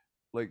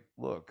like,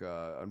 look,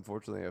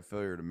 unfortunately, a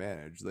failure to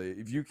manage. Like,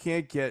 if you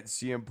can't get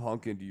CM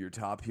Punk into your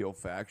top heel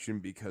faction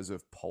because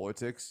of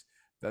politics,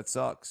 that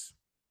sucks.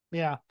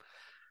 Yeah,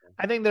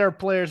 I think there are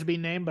players to be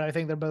named, but I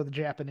think they're both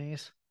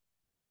Japanese.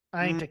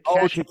 I think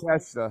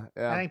Takeshita.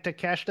 Yeah. I think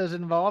Takeshita's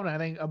involved, and I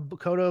think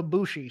Kota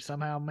Ibushi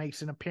somehow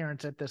makes an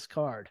appearance at this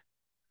card.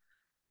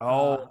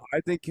 I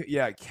think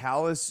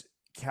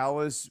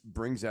Callis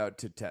brings out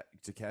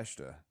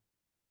Takeshita.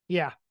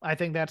 Yeah, I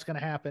think that's going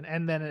to happen.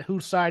 And then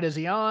whose side is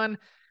he on?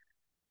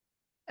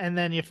 And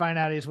then you find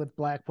out he's with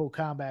Blackpool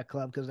Combat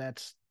Club because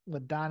that's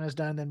what Don has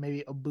done. Then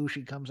maybe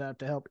Ibushi comes out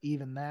to help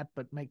even that,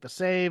 but make the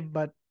save,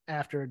 but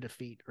after a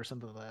defeat or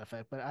something to that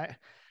effect.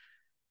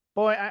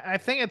 But I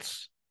think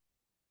it's.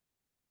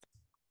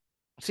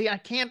 See, I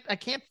can't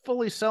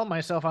fully sell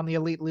myself on the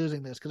Elite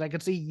losing this because I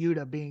could see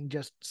Yuta being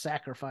just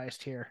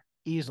sacrificed here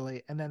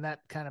easily, and then that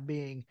kind of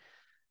being,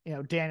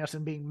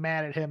 Danielson being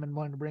mad at him and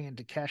wanting to bring in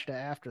Takeshita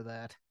after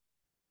that.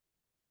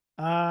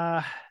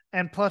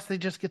 And plus they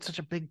just get such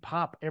a big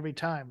pop every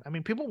time. I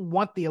mean, people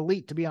want the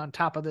Elite to be on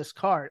top of this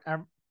card,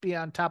 or be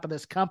on top of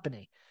this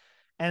company.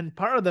 And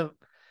and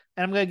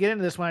I'm going to get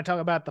into this when I talk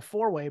about the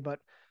 4-way, but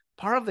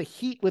part of the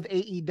heat with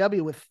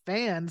AEW with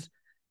fans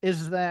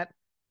is that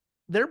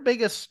their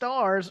biggest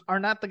stars are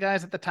not the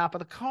guys at the top of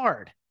the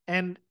card.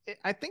 And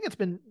I think it's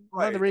been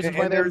one of the reasons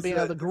why they're being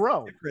able to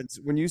grow.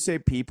 When you say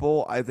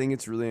people, I think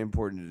it's really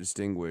important to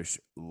distinguish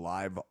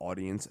live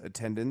audience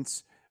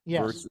attendance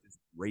versus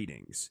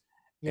ratings.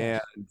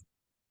 Yes. And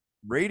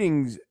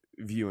ratings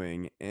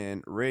viewing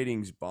and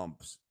ratings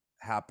bumps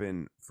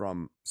happen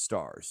from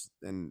stars.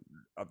 And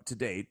up to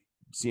date,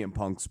 CM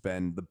Punk's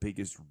been the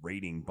biggest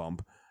rating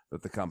bump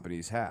that the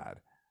company's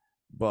had.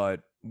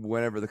 But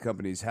whenever the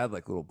company's had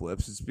like little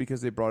blips, it's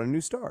because they brought in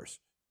new stars.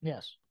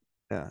 Yes.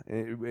 Yeah,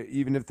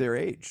 even if they're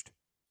aged.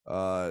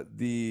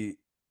 The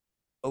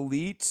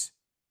Elite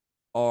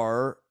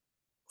are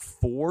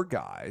 4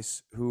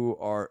 guys who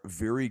are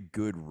very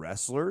good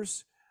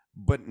wrestlers,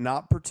 but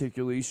not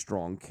particularly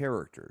strong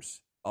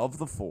characters. Of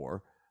the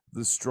 4,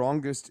 the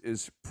strongest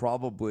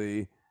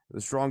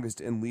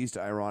and least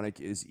ironic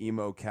is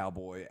emo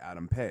cowboy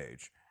Adam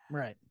Page.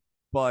 Right.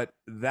 But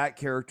that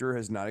character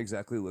has not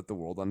exactly lit the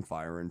world on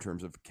fire in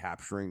terms of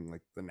capturing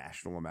like the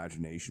national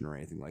imagination or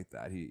anything like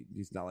that.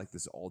 He's not like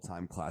this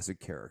all-time classic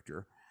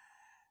character.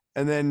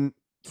 And then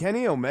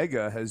Kenny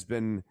Omega has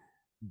been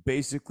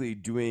basically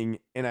doing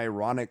an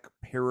ironic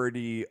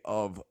parody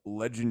of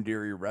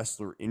legendary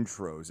wrestler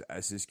intros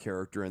as his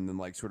character, and then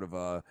like sort of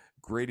a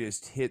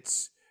greatest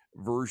hits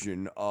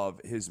version of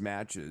his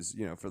matches,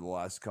 for the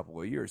last couple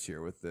of years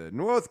here with the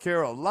North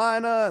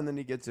Carolina. And then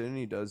he gets in and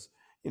he does,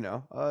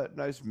 a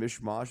nice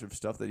mishmash of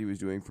stuff that he was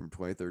doing from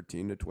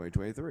 2013 to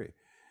 2023.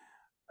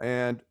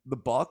 And the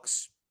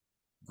Bucks,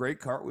 great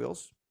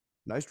cartwheels,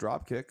 nice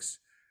drop kicks,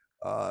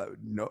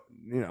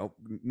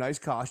 nice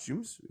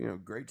costumes,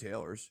 great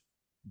tailors,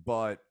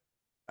 but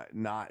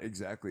not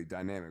exactly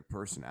dynamic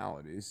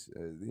personalities.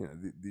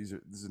 This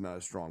is not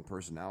a strong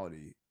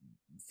personality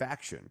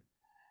faction.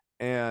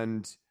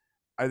 And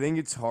I think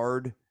it's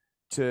hard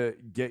to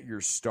get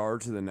your star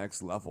to the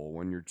next level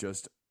when you're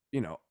just,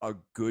 a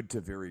good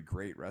to very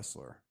great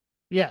wrestler.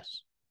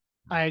 Yes,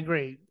 I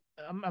agree.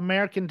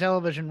 American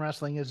television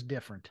wrestling is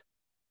different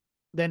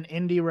than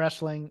indie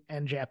wrestling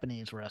and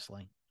Japanese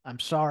wrestling. I'm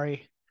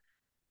sorry.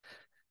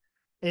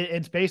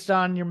 It's based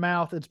on your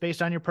mouth. It's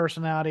based on your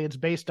personality. It's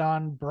based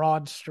on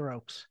broad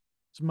strokes.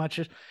 As much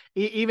as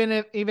even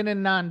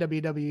in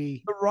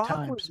non-WWE, The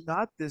Rock was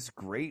not this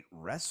great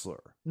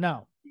wrestler.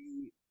 No,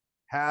 he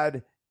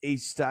had a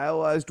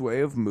stylized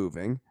way of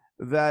moving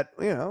that,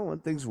 when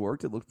things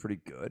worked, it looked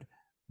pretty good.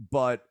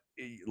 But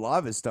a lot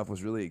of his stuff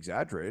was really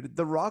exaggerated.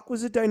 The Rock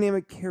was a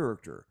dynamic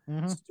character.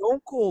 Mm-hmm. Stone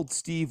Cold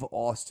Steve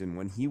Austin,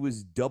 when he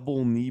was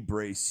double knee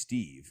brace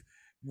Steve,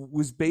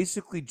 was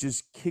basically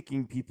just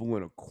kicking people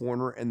in a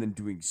corner and then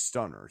doing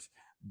stunners.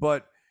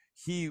 But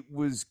he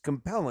was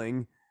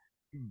compelling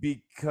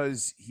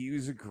because he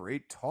was a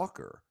great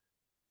talker.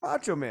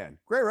 Macho Man,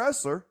 great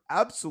wrestler,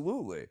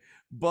 absolutely.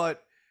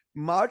 But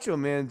Macho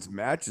Man's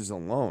matches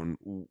alone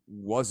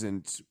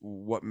wasn't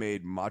what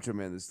made Macho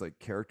Man this like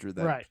character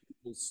that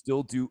people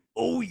still do.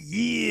 Oh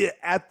yeah,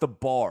 at the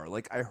bar.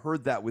 Like I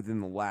heard that within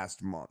the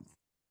last month.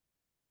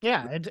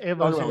 Yeah, it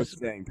was his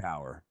staying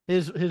power.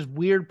 His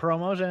weird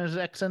promos and his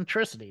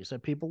eccentricities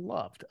that people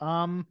loved.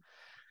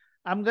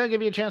 I'm going to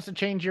give you a chance to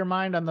change your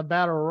mind on the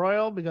Battle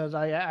Royal because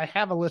I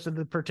have a list of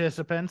the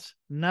participants.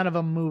 None of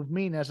them move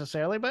me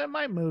necessarily, but it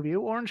might move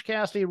you. Orange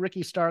Cassidy,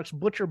 Ricky Starks,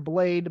 Butcher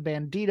Blade,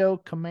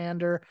 Bandito,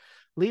 Commander,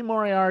 Lee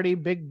Moriarty,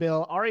 Big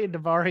Bill, Arya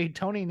Davari,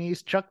 Tony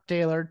Nese, Chuck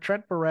Taylor,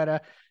 Trent Beretta,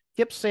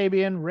 Kip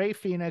Sabian, Ray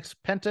Phoenix,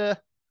 Penta,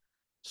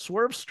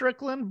 Swerve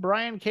Strickland,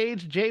 Brian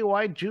Cage, Jay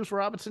White, Juice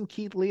Robinson,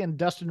 Keith Lee, and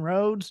Dustin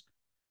Rhodes.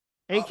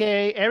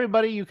 AKA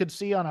everybody you could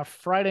see on a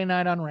Friday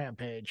night on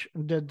Rampage.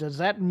 Does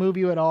that move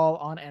you at all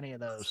on any of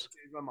those?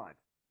 Change my mind.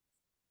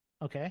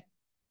 Okay.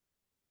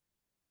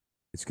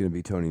 It's going to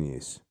be Tony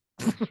Nese.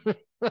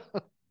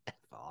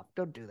 Oh,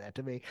 don't do that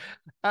to me.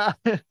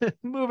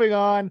 Moving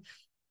on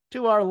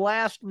to our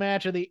last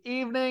match of the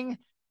evening,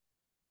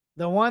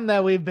 the one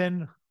that we've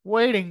been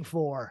waiting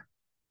for.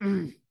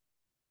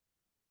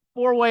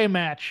 Four-way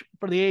match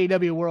for the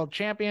AEW World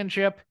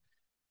Championship.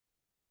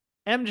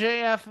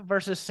 MJF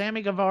versus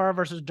Sammy Guevara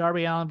versus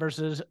Darby Allin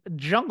versus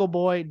Jungle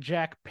Boy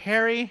Jack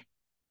Perry.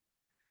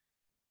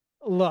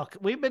 Look,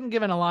 we've been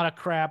given a lot of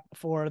crap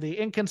for the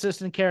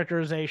inconsistent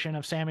characterization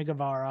of Sammy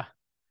Guevara,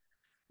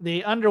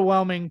 the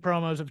underwhelming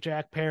promos of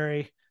Jack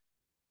Perry,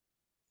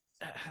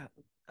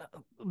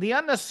 the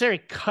unnecessary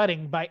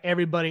cutting by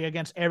everybody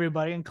against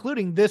everybody,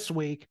 including this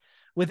week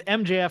with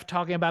MJF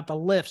talking about the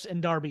lifts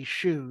in Darby's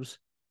shoes,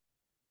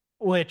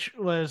 which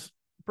was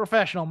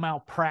professional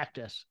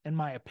malpractice, in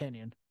my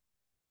opinion.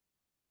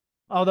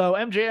 Although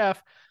MJF,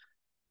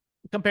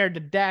 compared to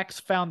Dax,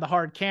 found the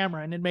hard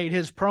camera and it made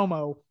his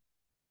promo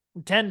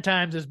 10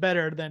 times as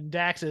better than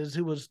Dax's,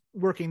 who was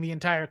working the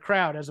entire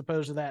crowd as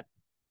opposed to that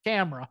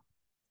camera.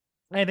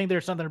 I think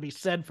there's something to be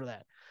said for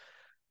that.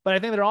 But I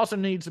think there also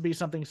needs to be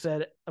something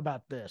said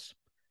about this.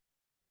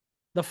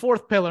 The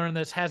fourth pillar in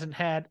this hasn't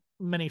had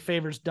many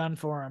favors done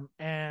for him,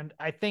 and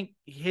I think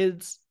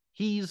he's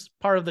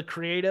part of the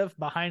creative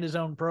behind his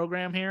own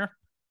program here.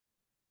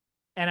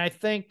 And I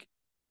think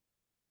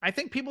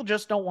people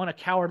just don't want a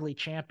cowardly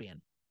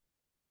champion.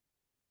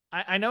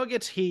 I know it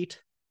gets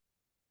heat.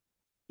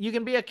 You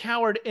can be a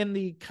coward in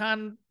the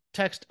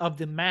context of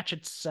the match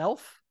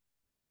itself,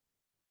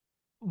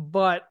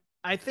 but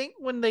I think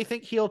when they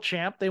think heel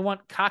champ, they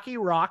want cocky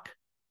Rock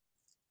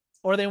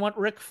or they want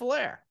Ric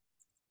Flair.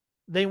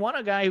 They want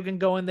a guy who can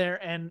go in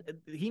there and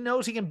he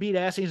knows he can beat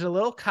ass. He's a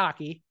little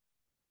cocky,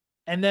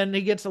 and then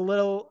he gets a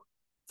little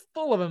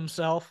full of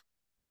himself,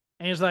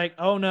 and he's like,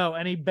 "Oh no!"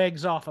 and he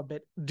begs off a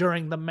bit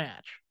during the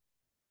match.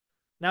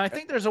 Now, I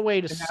think there's a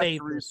way to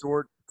save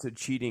resort to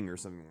cheating or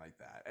something like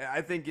that.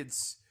 I think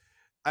it's.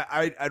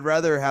 I'd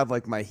rather have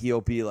like my heel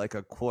be like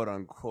a quote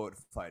unquote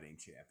fighting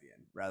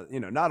champion,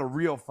 rather not a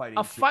real fighting.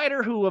 A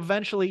fighter who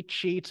eventually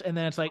cheats, and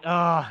then it's like,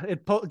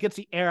 it gets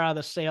the air out of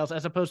the sails,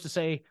 as opposed to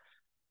say,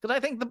 because I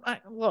think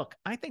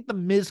I think the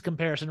Miz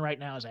comparison right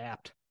now is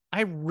apt.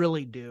 I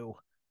really do,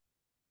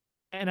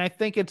 and I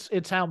think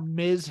it's how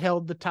Miz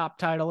held the top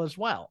title as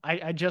well.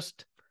 I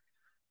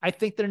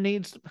think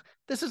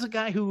this is a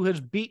guy who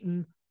has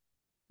beaten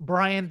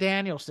Bryan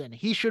Danielson.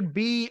 He should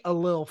be a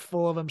little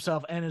full of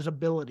himself and his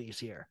abilities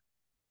here,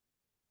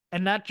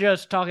 and not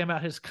just talking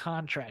about his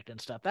contract and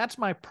stuff. That's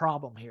my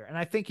problem here. And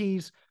I think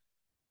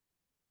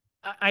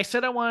I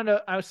said I wanted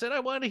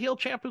a heel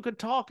champ who could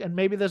talk, and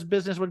maybe this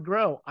business would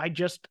grow. I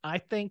don't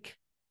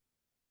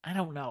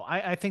know.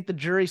 I think the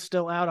jury's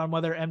still out on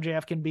whether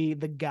MJF can be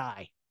the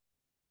guy.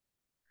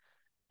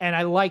 And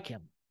I like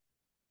him.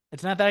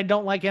 It's not that I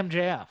don't like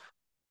MJF.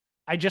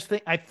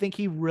 I think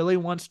he really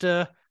wants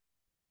to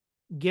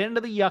get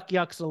into the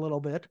yucks a little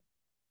bit.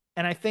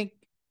 And I think,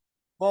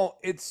 well,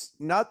 it's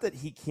not that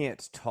he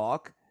can't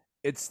talk.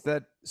 It's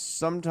that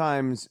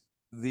sometimes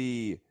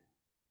the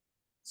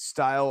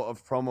style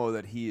of promo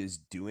that he is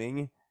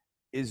doing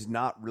is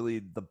not really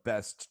the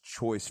best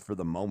choice for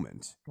the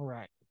moment.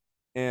 Right.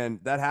 And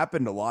that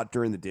happened a lot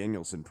during the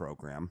Danielson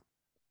program.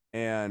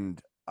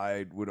 And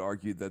I would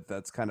argue that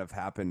that's kind of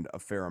happened a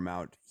fair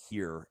amount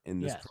here in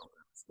this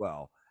program as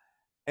well.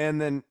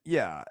 And then,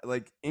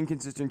 like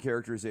inconsistent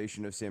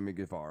characterization of Sammy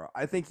Guevara.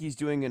 I think he's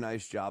doing a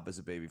nice job as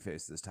a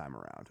babyface this time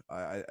around.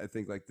 I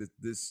think like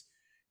this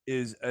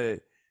is a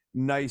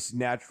nice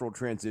natural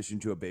transition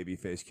to a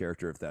babyface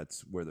character if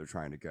that's where they're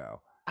trying to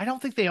go. I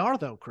don't think they are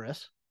though,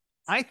 Chris.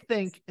 I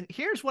think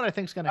here's what I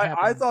think is going to happen.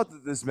 I thought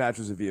that this match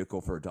was a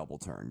vehicle for a double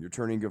turn. You're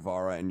turning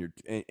Guevara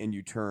and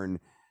you turn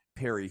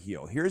Perry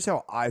heel. Here's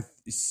how I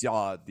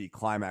saw the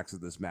climax of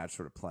this match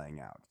sort of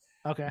playing out.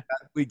 Okay.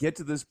 We get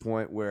to this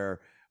point where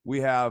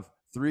we have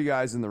three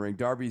guys in the ring.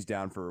 Darby's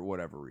down for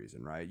whatever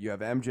reason, right? You have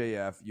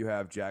MJF, you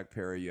have Jack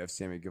Perry, you have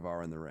Sammy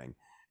Guevara in the ring.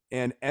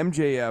 And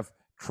MJF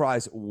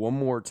tries one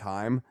more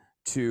time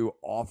to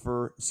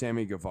offer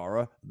Sammy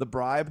Guevara the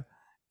bribe.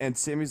 And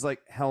Sammy's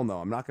like, hell no,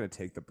 I'm not going to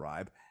take the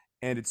bribe.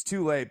 And it's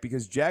too late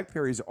because Jack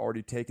Perry's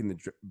already taken the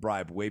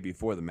bribe way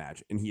before the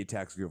match. And he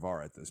attacks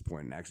Guevara at this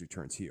point and actually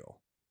turns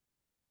heel.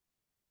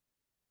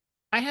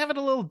 I have it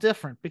a little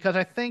different because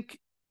I think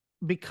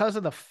because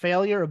of the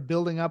failure of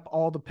building up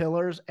all the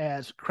pillars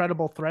as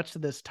credible threats to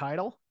this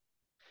title,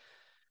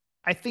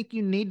 I think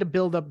you need to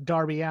build up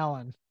Darby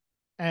Allin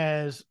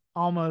as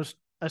almost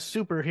a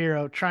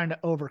superhero trying to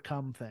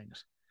overcome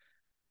things.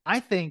 I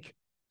think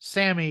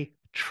Sammy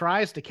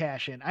tries to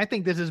cash in. I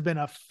think this has been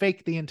a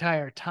fake the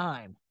entire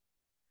time.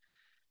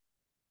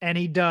 And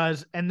he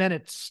does, and then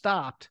it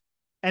stopped.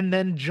 And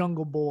then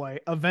Jungle Boy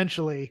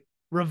eventually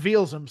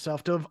reveals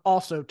himself to have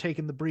also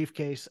taken the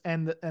briefcase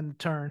and the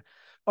turn.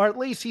 Or at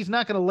least he's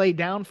not going to lay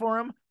down for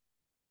him,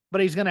 but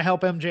he's going to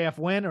help MJF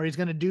win, or he's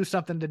going to do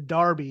something to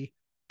Darby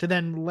to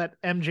then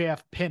let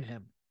MJF pin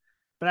him.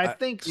 But I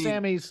think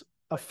Sammy's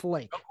a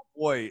flake.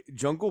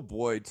 Jungle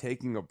Boy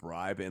taking a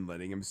bribe and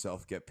letting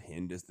himself get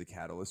pinned as the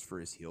catalyst for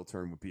his heel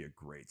turn would be a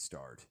great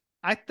start.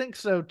 I think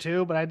so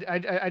too, but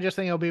I just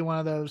think it'll be one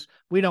of those,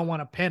 we don't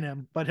want to pin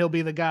him, but he'll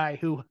be the guy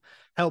who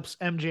helps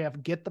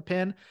MJF get the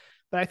pin.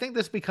 But I think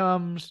this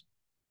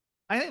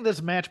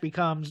match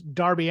becomes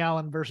Darby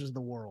Allin versus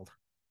the World.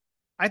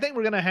 I think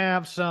we're going to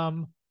have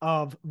some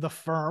of the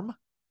Firm.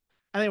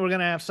 I think we're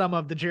going to have some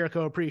of the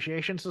Jericho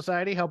Appreciation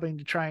Society helping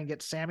to try and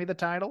get Sammy the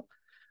title.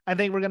 I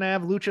think we're going to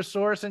have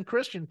Luchasaurus and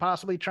Christian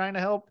possibly trying to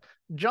help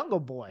Jungle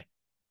Boy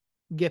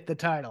get the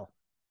title.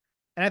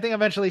 And I think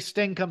eventually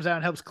Sting comes out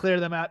and helps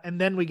clear them out.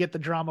 And then we get the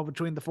drama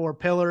between the four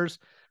pillars.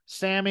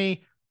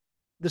 Sammy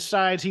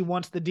decides he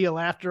wants the deal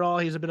after all.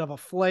 He's a bit of a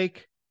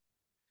flake.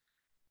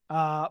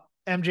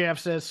 MJF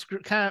says,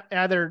 kind of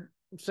either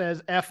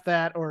says F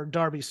that or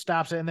Darby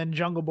stops it. And then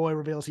Jungle Boy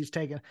reveals he's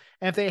taken.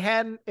 And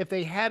if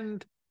they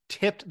hadn't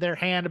tipped their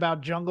hand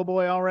about Jungle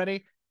Boy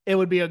already, it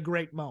would be a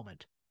great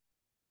moment.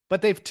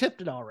 But they've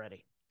tipped it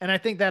already. And I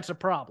think that's a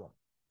problem.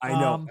 I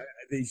know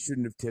they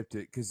shouldn't have tipped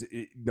it because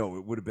it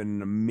would have been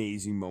an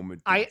amazing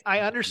moment. I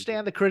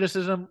understand the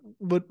criticism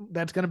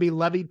that's going to be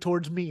levied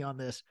towards me on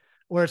this,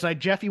 where it's like,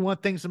 Jeff, you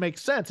want things to make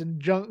sense,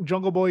 and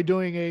Jungle Boy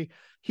doing a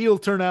heel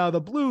turn out of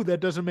the blue that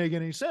doesn't make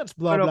any sense.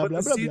 Blah blah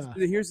blah blah blah.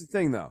 Here's the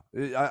thing, though.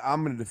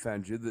 I'm going to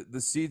defend you.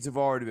 The seeds have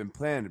already been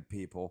planted,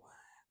 people.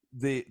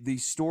 The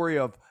story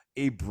of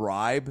a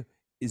bribe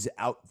is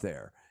out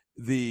there.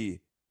 The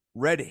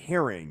red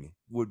herring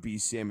would be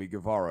Sammy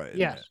Guevara.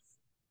 Yes.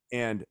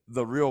 And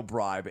the real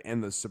bribe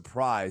and the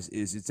surprise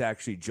is it's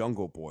actually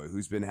Jungle Boy,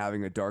 who's been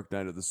having a dark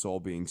night of the soul,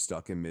 being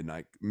stuck in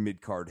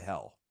mid-card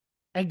hell.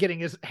 And getting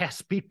his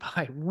ass beat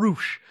by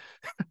Roosh.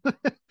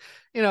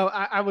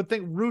 I would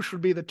think Roosh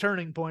would be the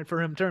turning point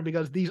for him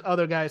because these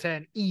other guys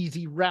had an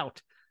easy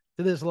route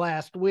to this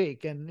last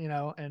week. And,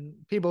 and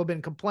people have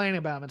been complaining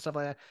about him and stuff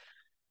like that.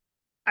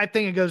 I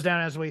think it goes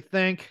down as we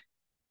think.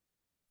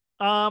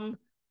 Question,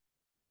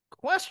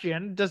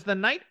 does the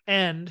night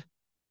end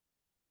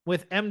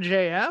with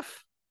MJF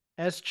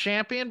as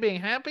champion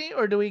being happy,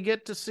 or do we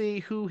get to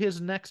see who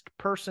his next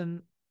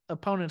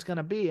opponent's going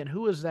to be, and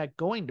who is that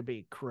going to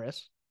be,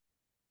 Chris?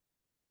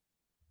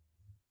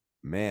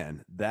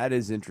 Man, that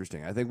is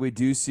interesting. I think we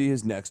do see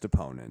his next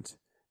opponent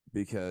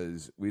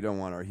because we don't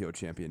want our heel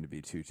champion to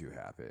be too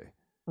happy.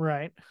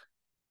 Right.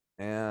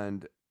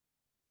 And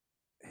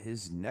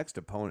his next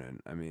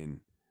opponent, I mean,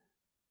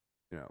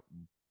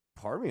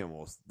 part of me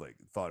almost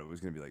thought it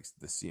was going to be like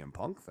the CM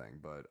Punk thing,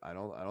 but I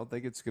don't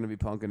think it's going to be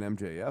Punk and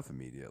MJF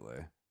immediately.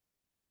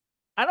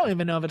 I don't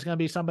even know if it's going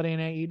to be somebody in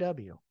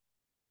AEW.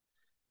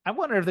 I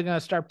wonder if they're going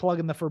to start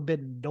plugging the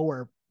Forbidden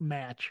Door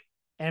match,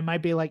 and it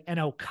might be like an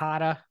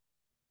Okada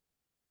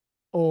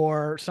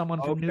or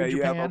someone from New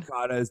Japan. Yeah,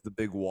 Okada is the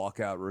big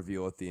walkout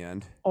reveal at the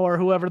end, or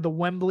whoever the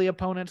Wembley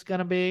opponent's going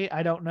to be.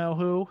 I don't know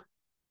who.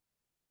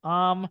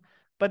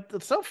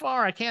 But so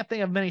far, I can't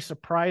think of many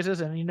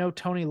surprises, and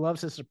Tony loves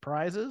his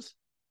surprises.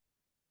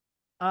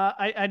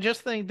 I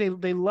just think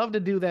they love to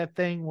do that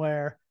thing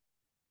where,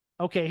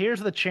 okay, here's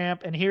the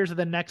champ, and here's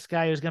the next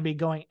guy who's going to be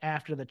going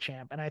after the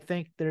champ. And I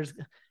think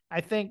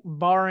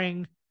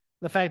barring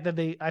the fact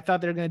that I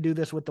thought they were going to do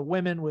this with the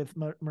women with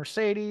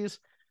Mercedes,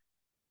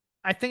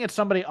 I think it's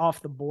somebody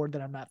off the board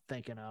that I'm not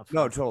thinking of.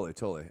 No,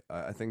 totally.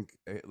 I think,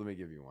 let me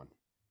give you one.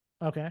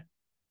 Okay.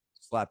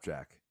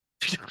 Slapjack.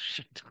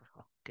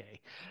 Okay.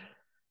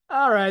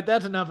 All right,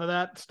 that's enough of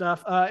that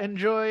stuff.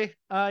 Enjoy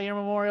your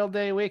Memorial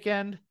Day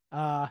weekend.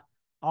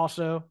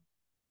 Also,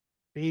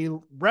 be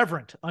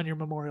reverent on your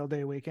Memorial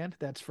Day weekend.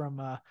 That's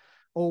from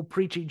old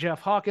preachy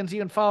Jeff Hawkins.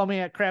 You can follow me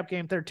at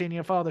CrapGame13. You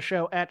can follow the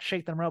show at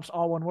Shake Them Ropes,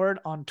 all one word,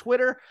 on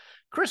Twitter.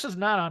 Chris is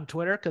not on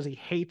Twitter because he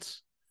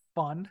hates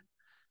fun.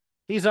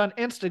 He's on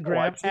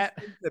Instagram at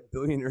that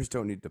billionaires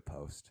don't need to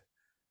post.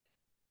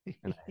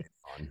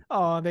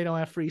 Oh, they don't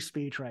have free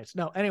speech rights.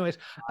 No, anyways.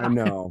 I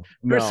know.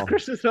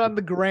 Chris is on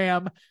the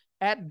gram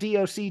at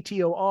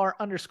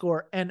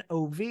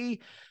DOCTOR_NOV.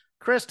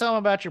 Chris, tell them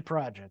about your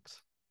projects.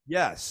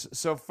 Yes.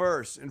 So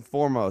first and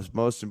foremost,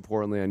 most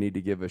importantly, I need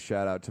to give a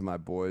shout out to my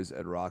boys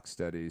at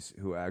Rocksteadies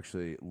who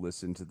actually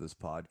listen to this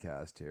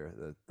podcast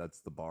here.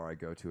 That's the bar I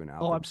go to in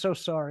Alton. Oh, I'm so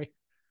sorry.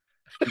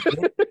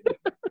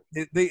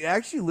 They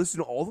actually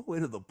listen all the way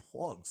to the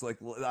plugs. Like,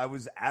 I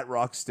was at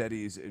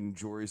Rocksteadies and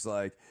Jory's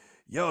like,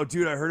 yo,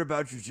 dude, I heard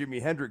about your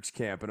Jimi Hendrix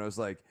camp. And I was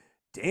like,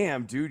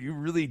 damn, dude, you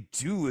really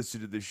do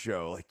listen to the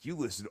show. Like, you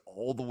listen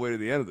all the way to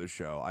the end of the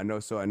show. I know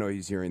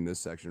he's hearing this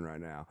section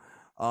right now.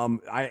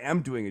 I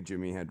am doing a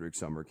Jimi Hendrix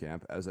summer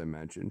camp, as I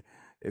mentioned.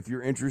 If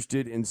you're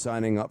interested in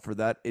signing up for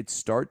that, it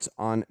starts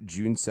on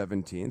June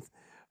 17th.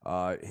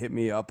 Hit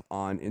me up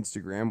on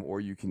Instagram, or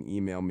you can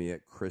email me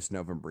at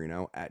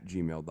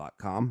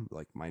chrisnovembrino@gmail.com,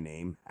 like my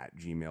name,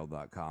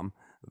 @gmail.com,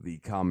 the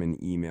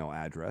common email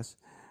address.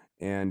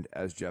 And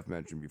as Jeff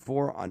mentioned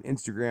before, on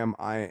Instagram,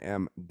 I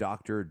am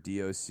Dr.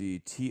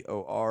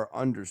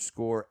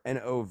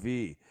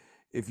 DOCTOR_NOV.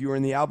 If you are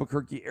in the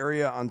Albuquerque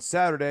area on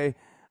Saturday,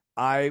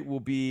 I will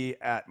be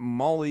at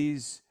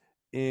Molly's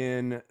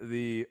in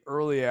the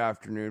early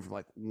afternoon from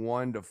like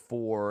 1 to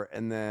 4,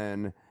 and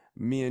then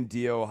me and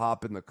Dio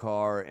hop in the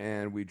car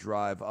and we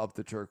drive up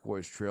the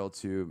Turquoise Trail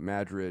to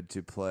Madrid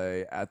to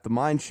play at the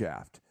Mine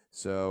Shaft.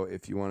 So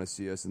if you want to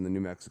see us in the New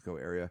Mexico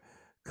area,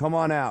 come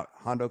on out.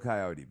 Hondo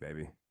Coyote,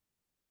 baby.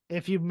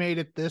 If you've made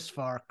it this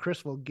far,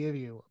 Chris will give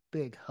you a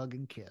big hug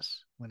and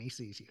kiss when he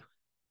sees you.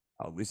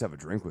 I'll at least have a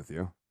drink with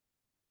you.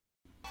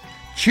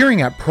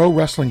 Cheering at pro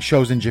wrestling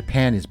shows in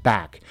Japan is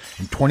back,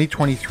 and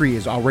 2023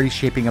 is already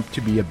shaping up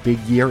to be a big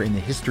year in the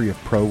history of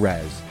pro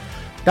res.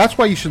 That's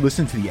why you should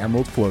listen to the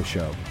Emerald Flow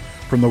Show.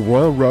 From the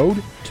Royal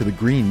Road to the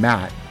Green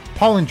Mat,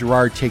 Paul and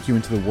Gerard take you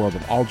into the world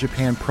of All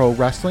Japan Pro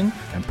Wrestling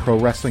and Pro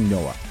Wrestling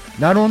Noah.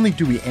 Not only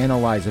do we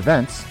analyze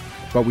events,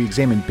 but we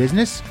examine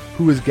business,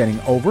 who is getting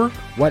over,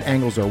 what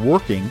angles are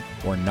working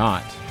or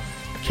not.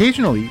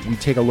 Occasionally, we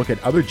take a look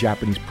at other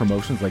Japanese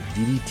promotions like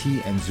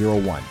DDT and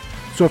 01.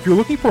 So if you're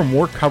looking for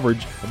more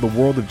coverage of the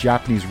world of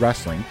Japanese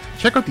wrestling,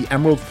 check out the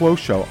Emerald Flow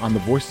Show on the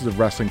Voices of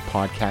Wrestling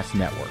Podcast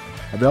Network,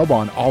 available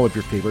on all of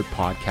your favorite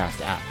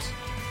podcast apps.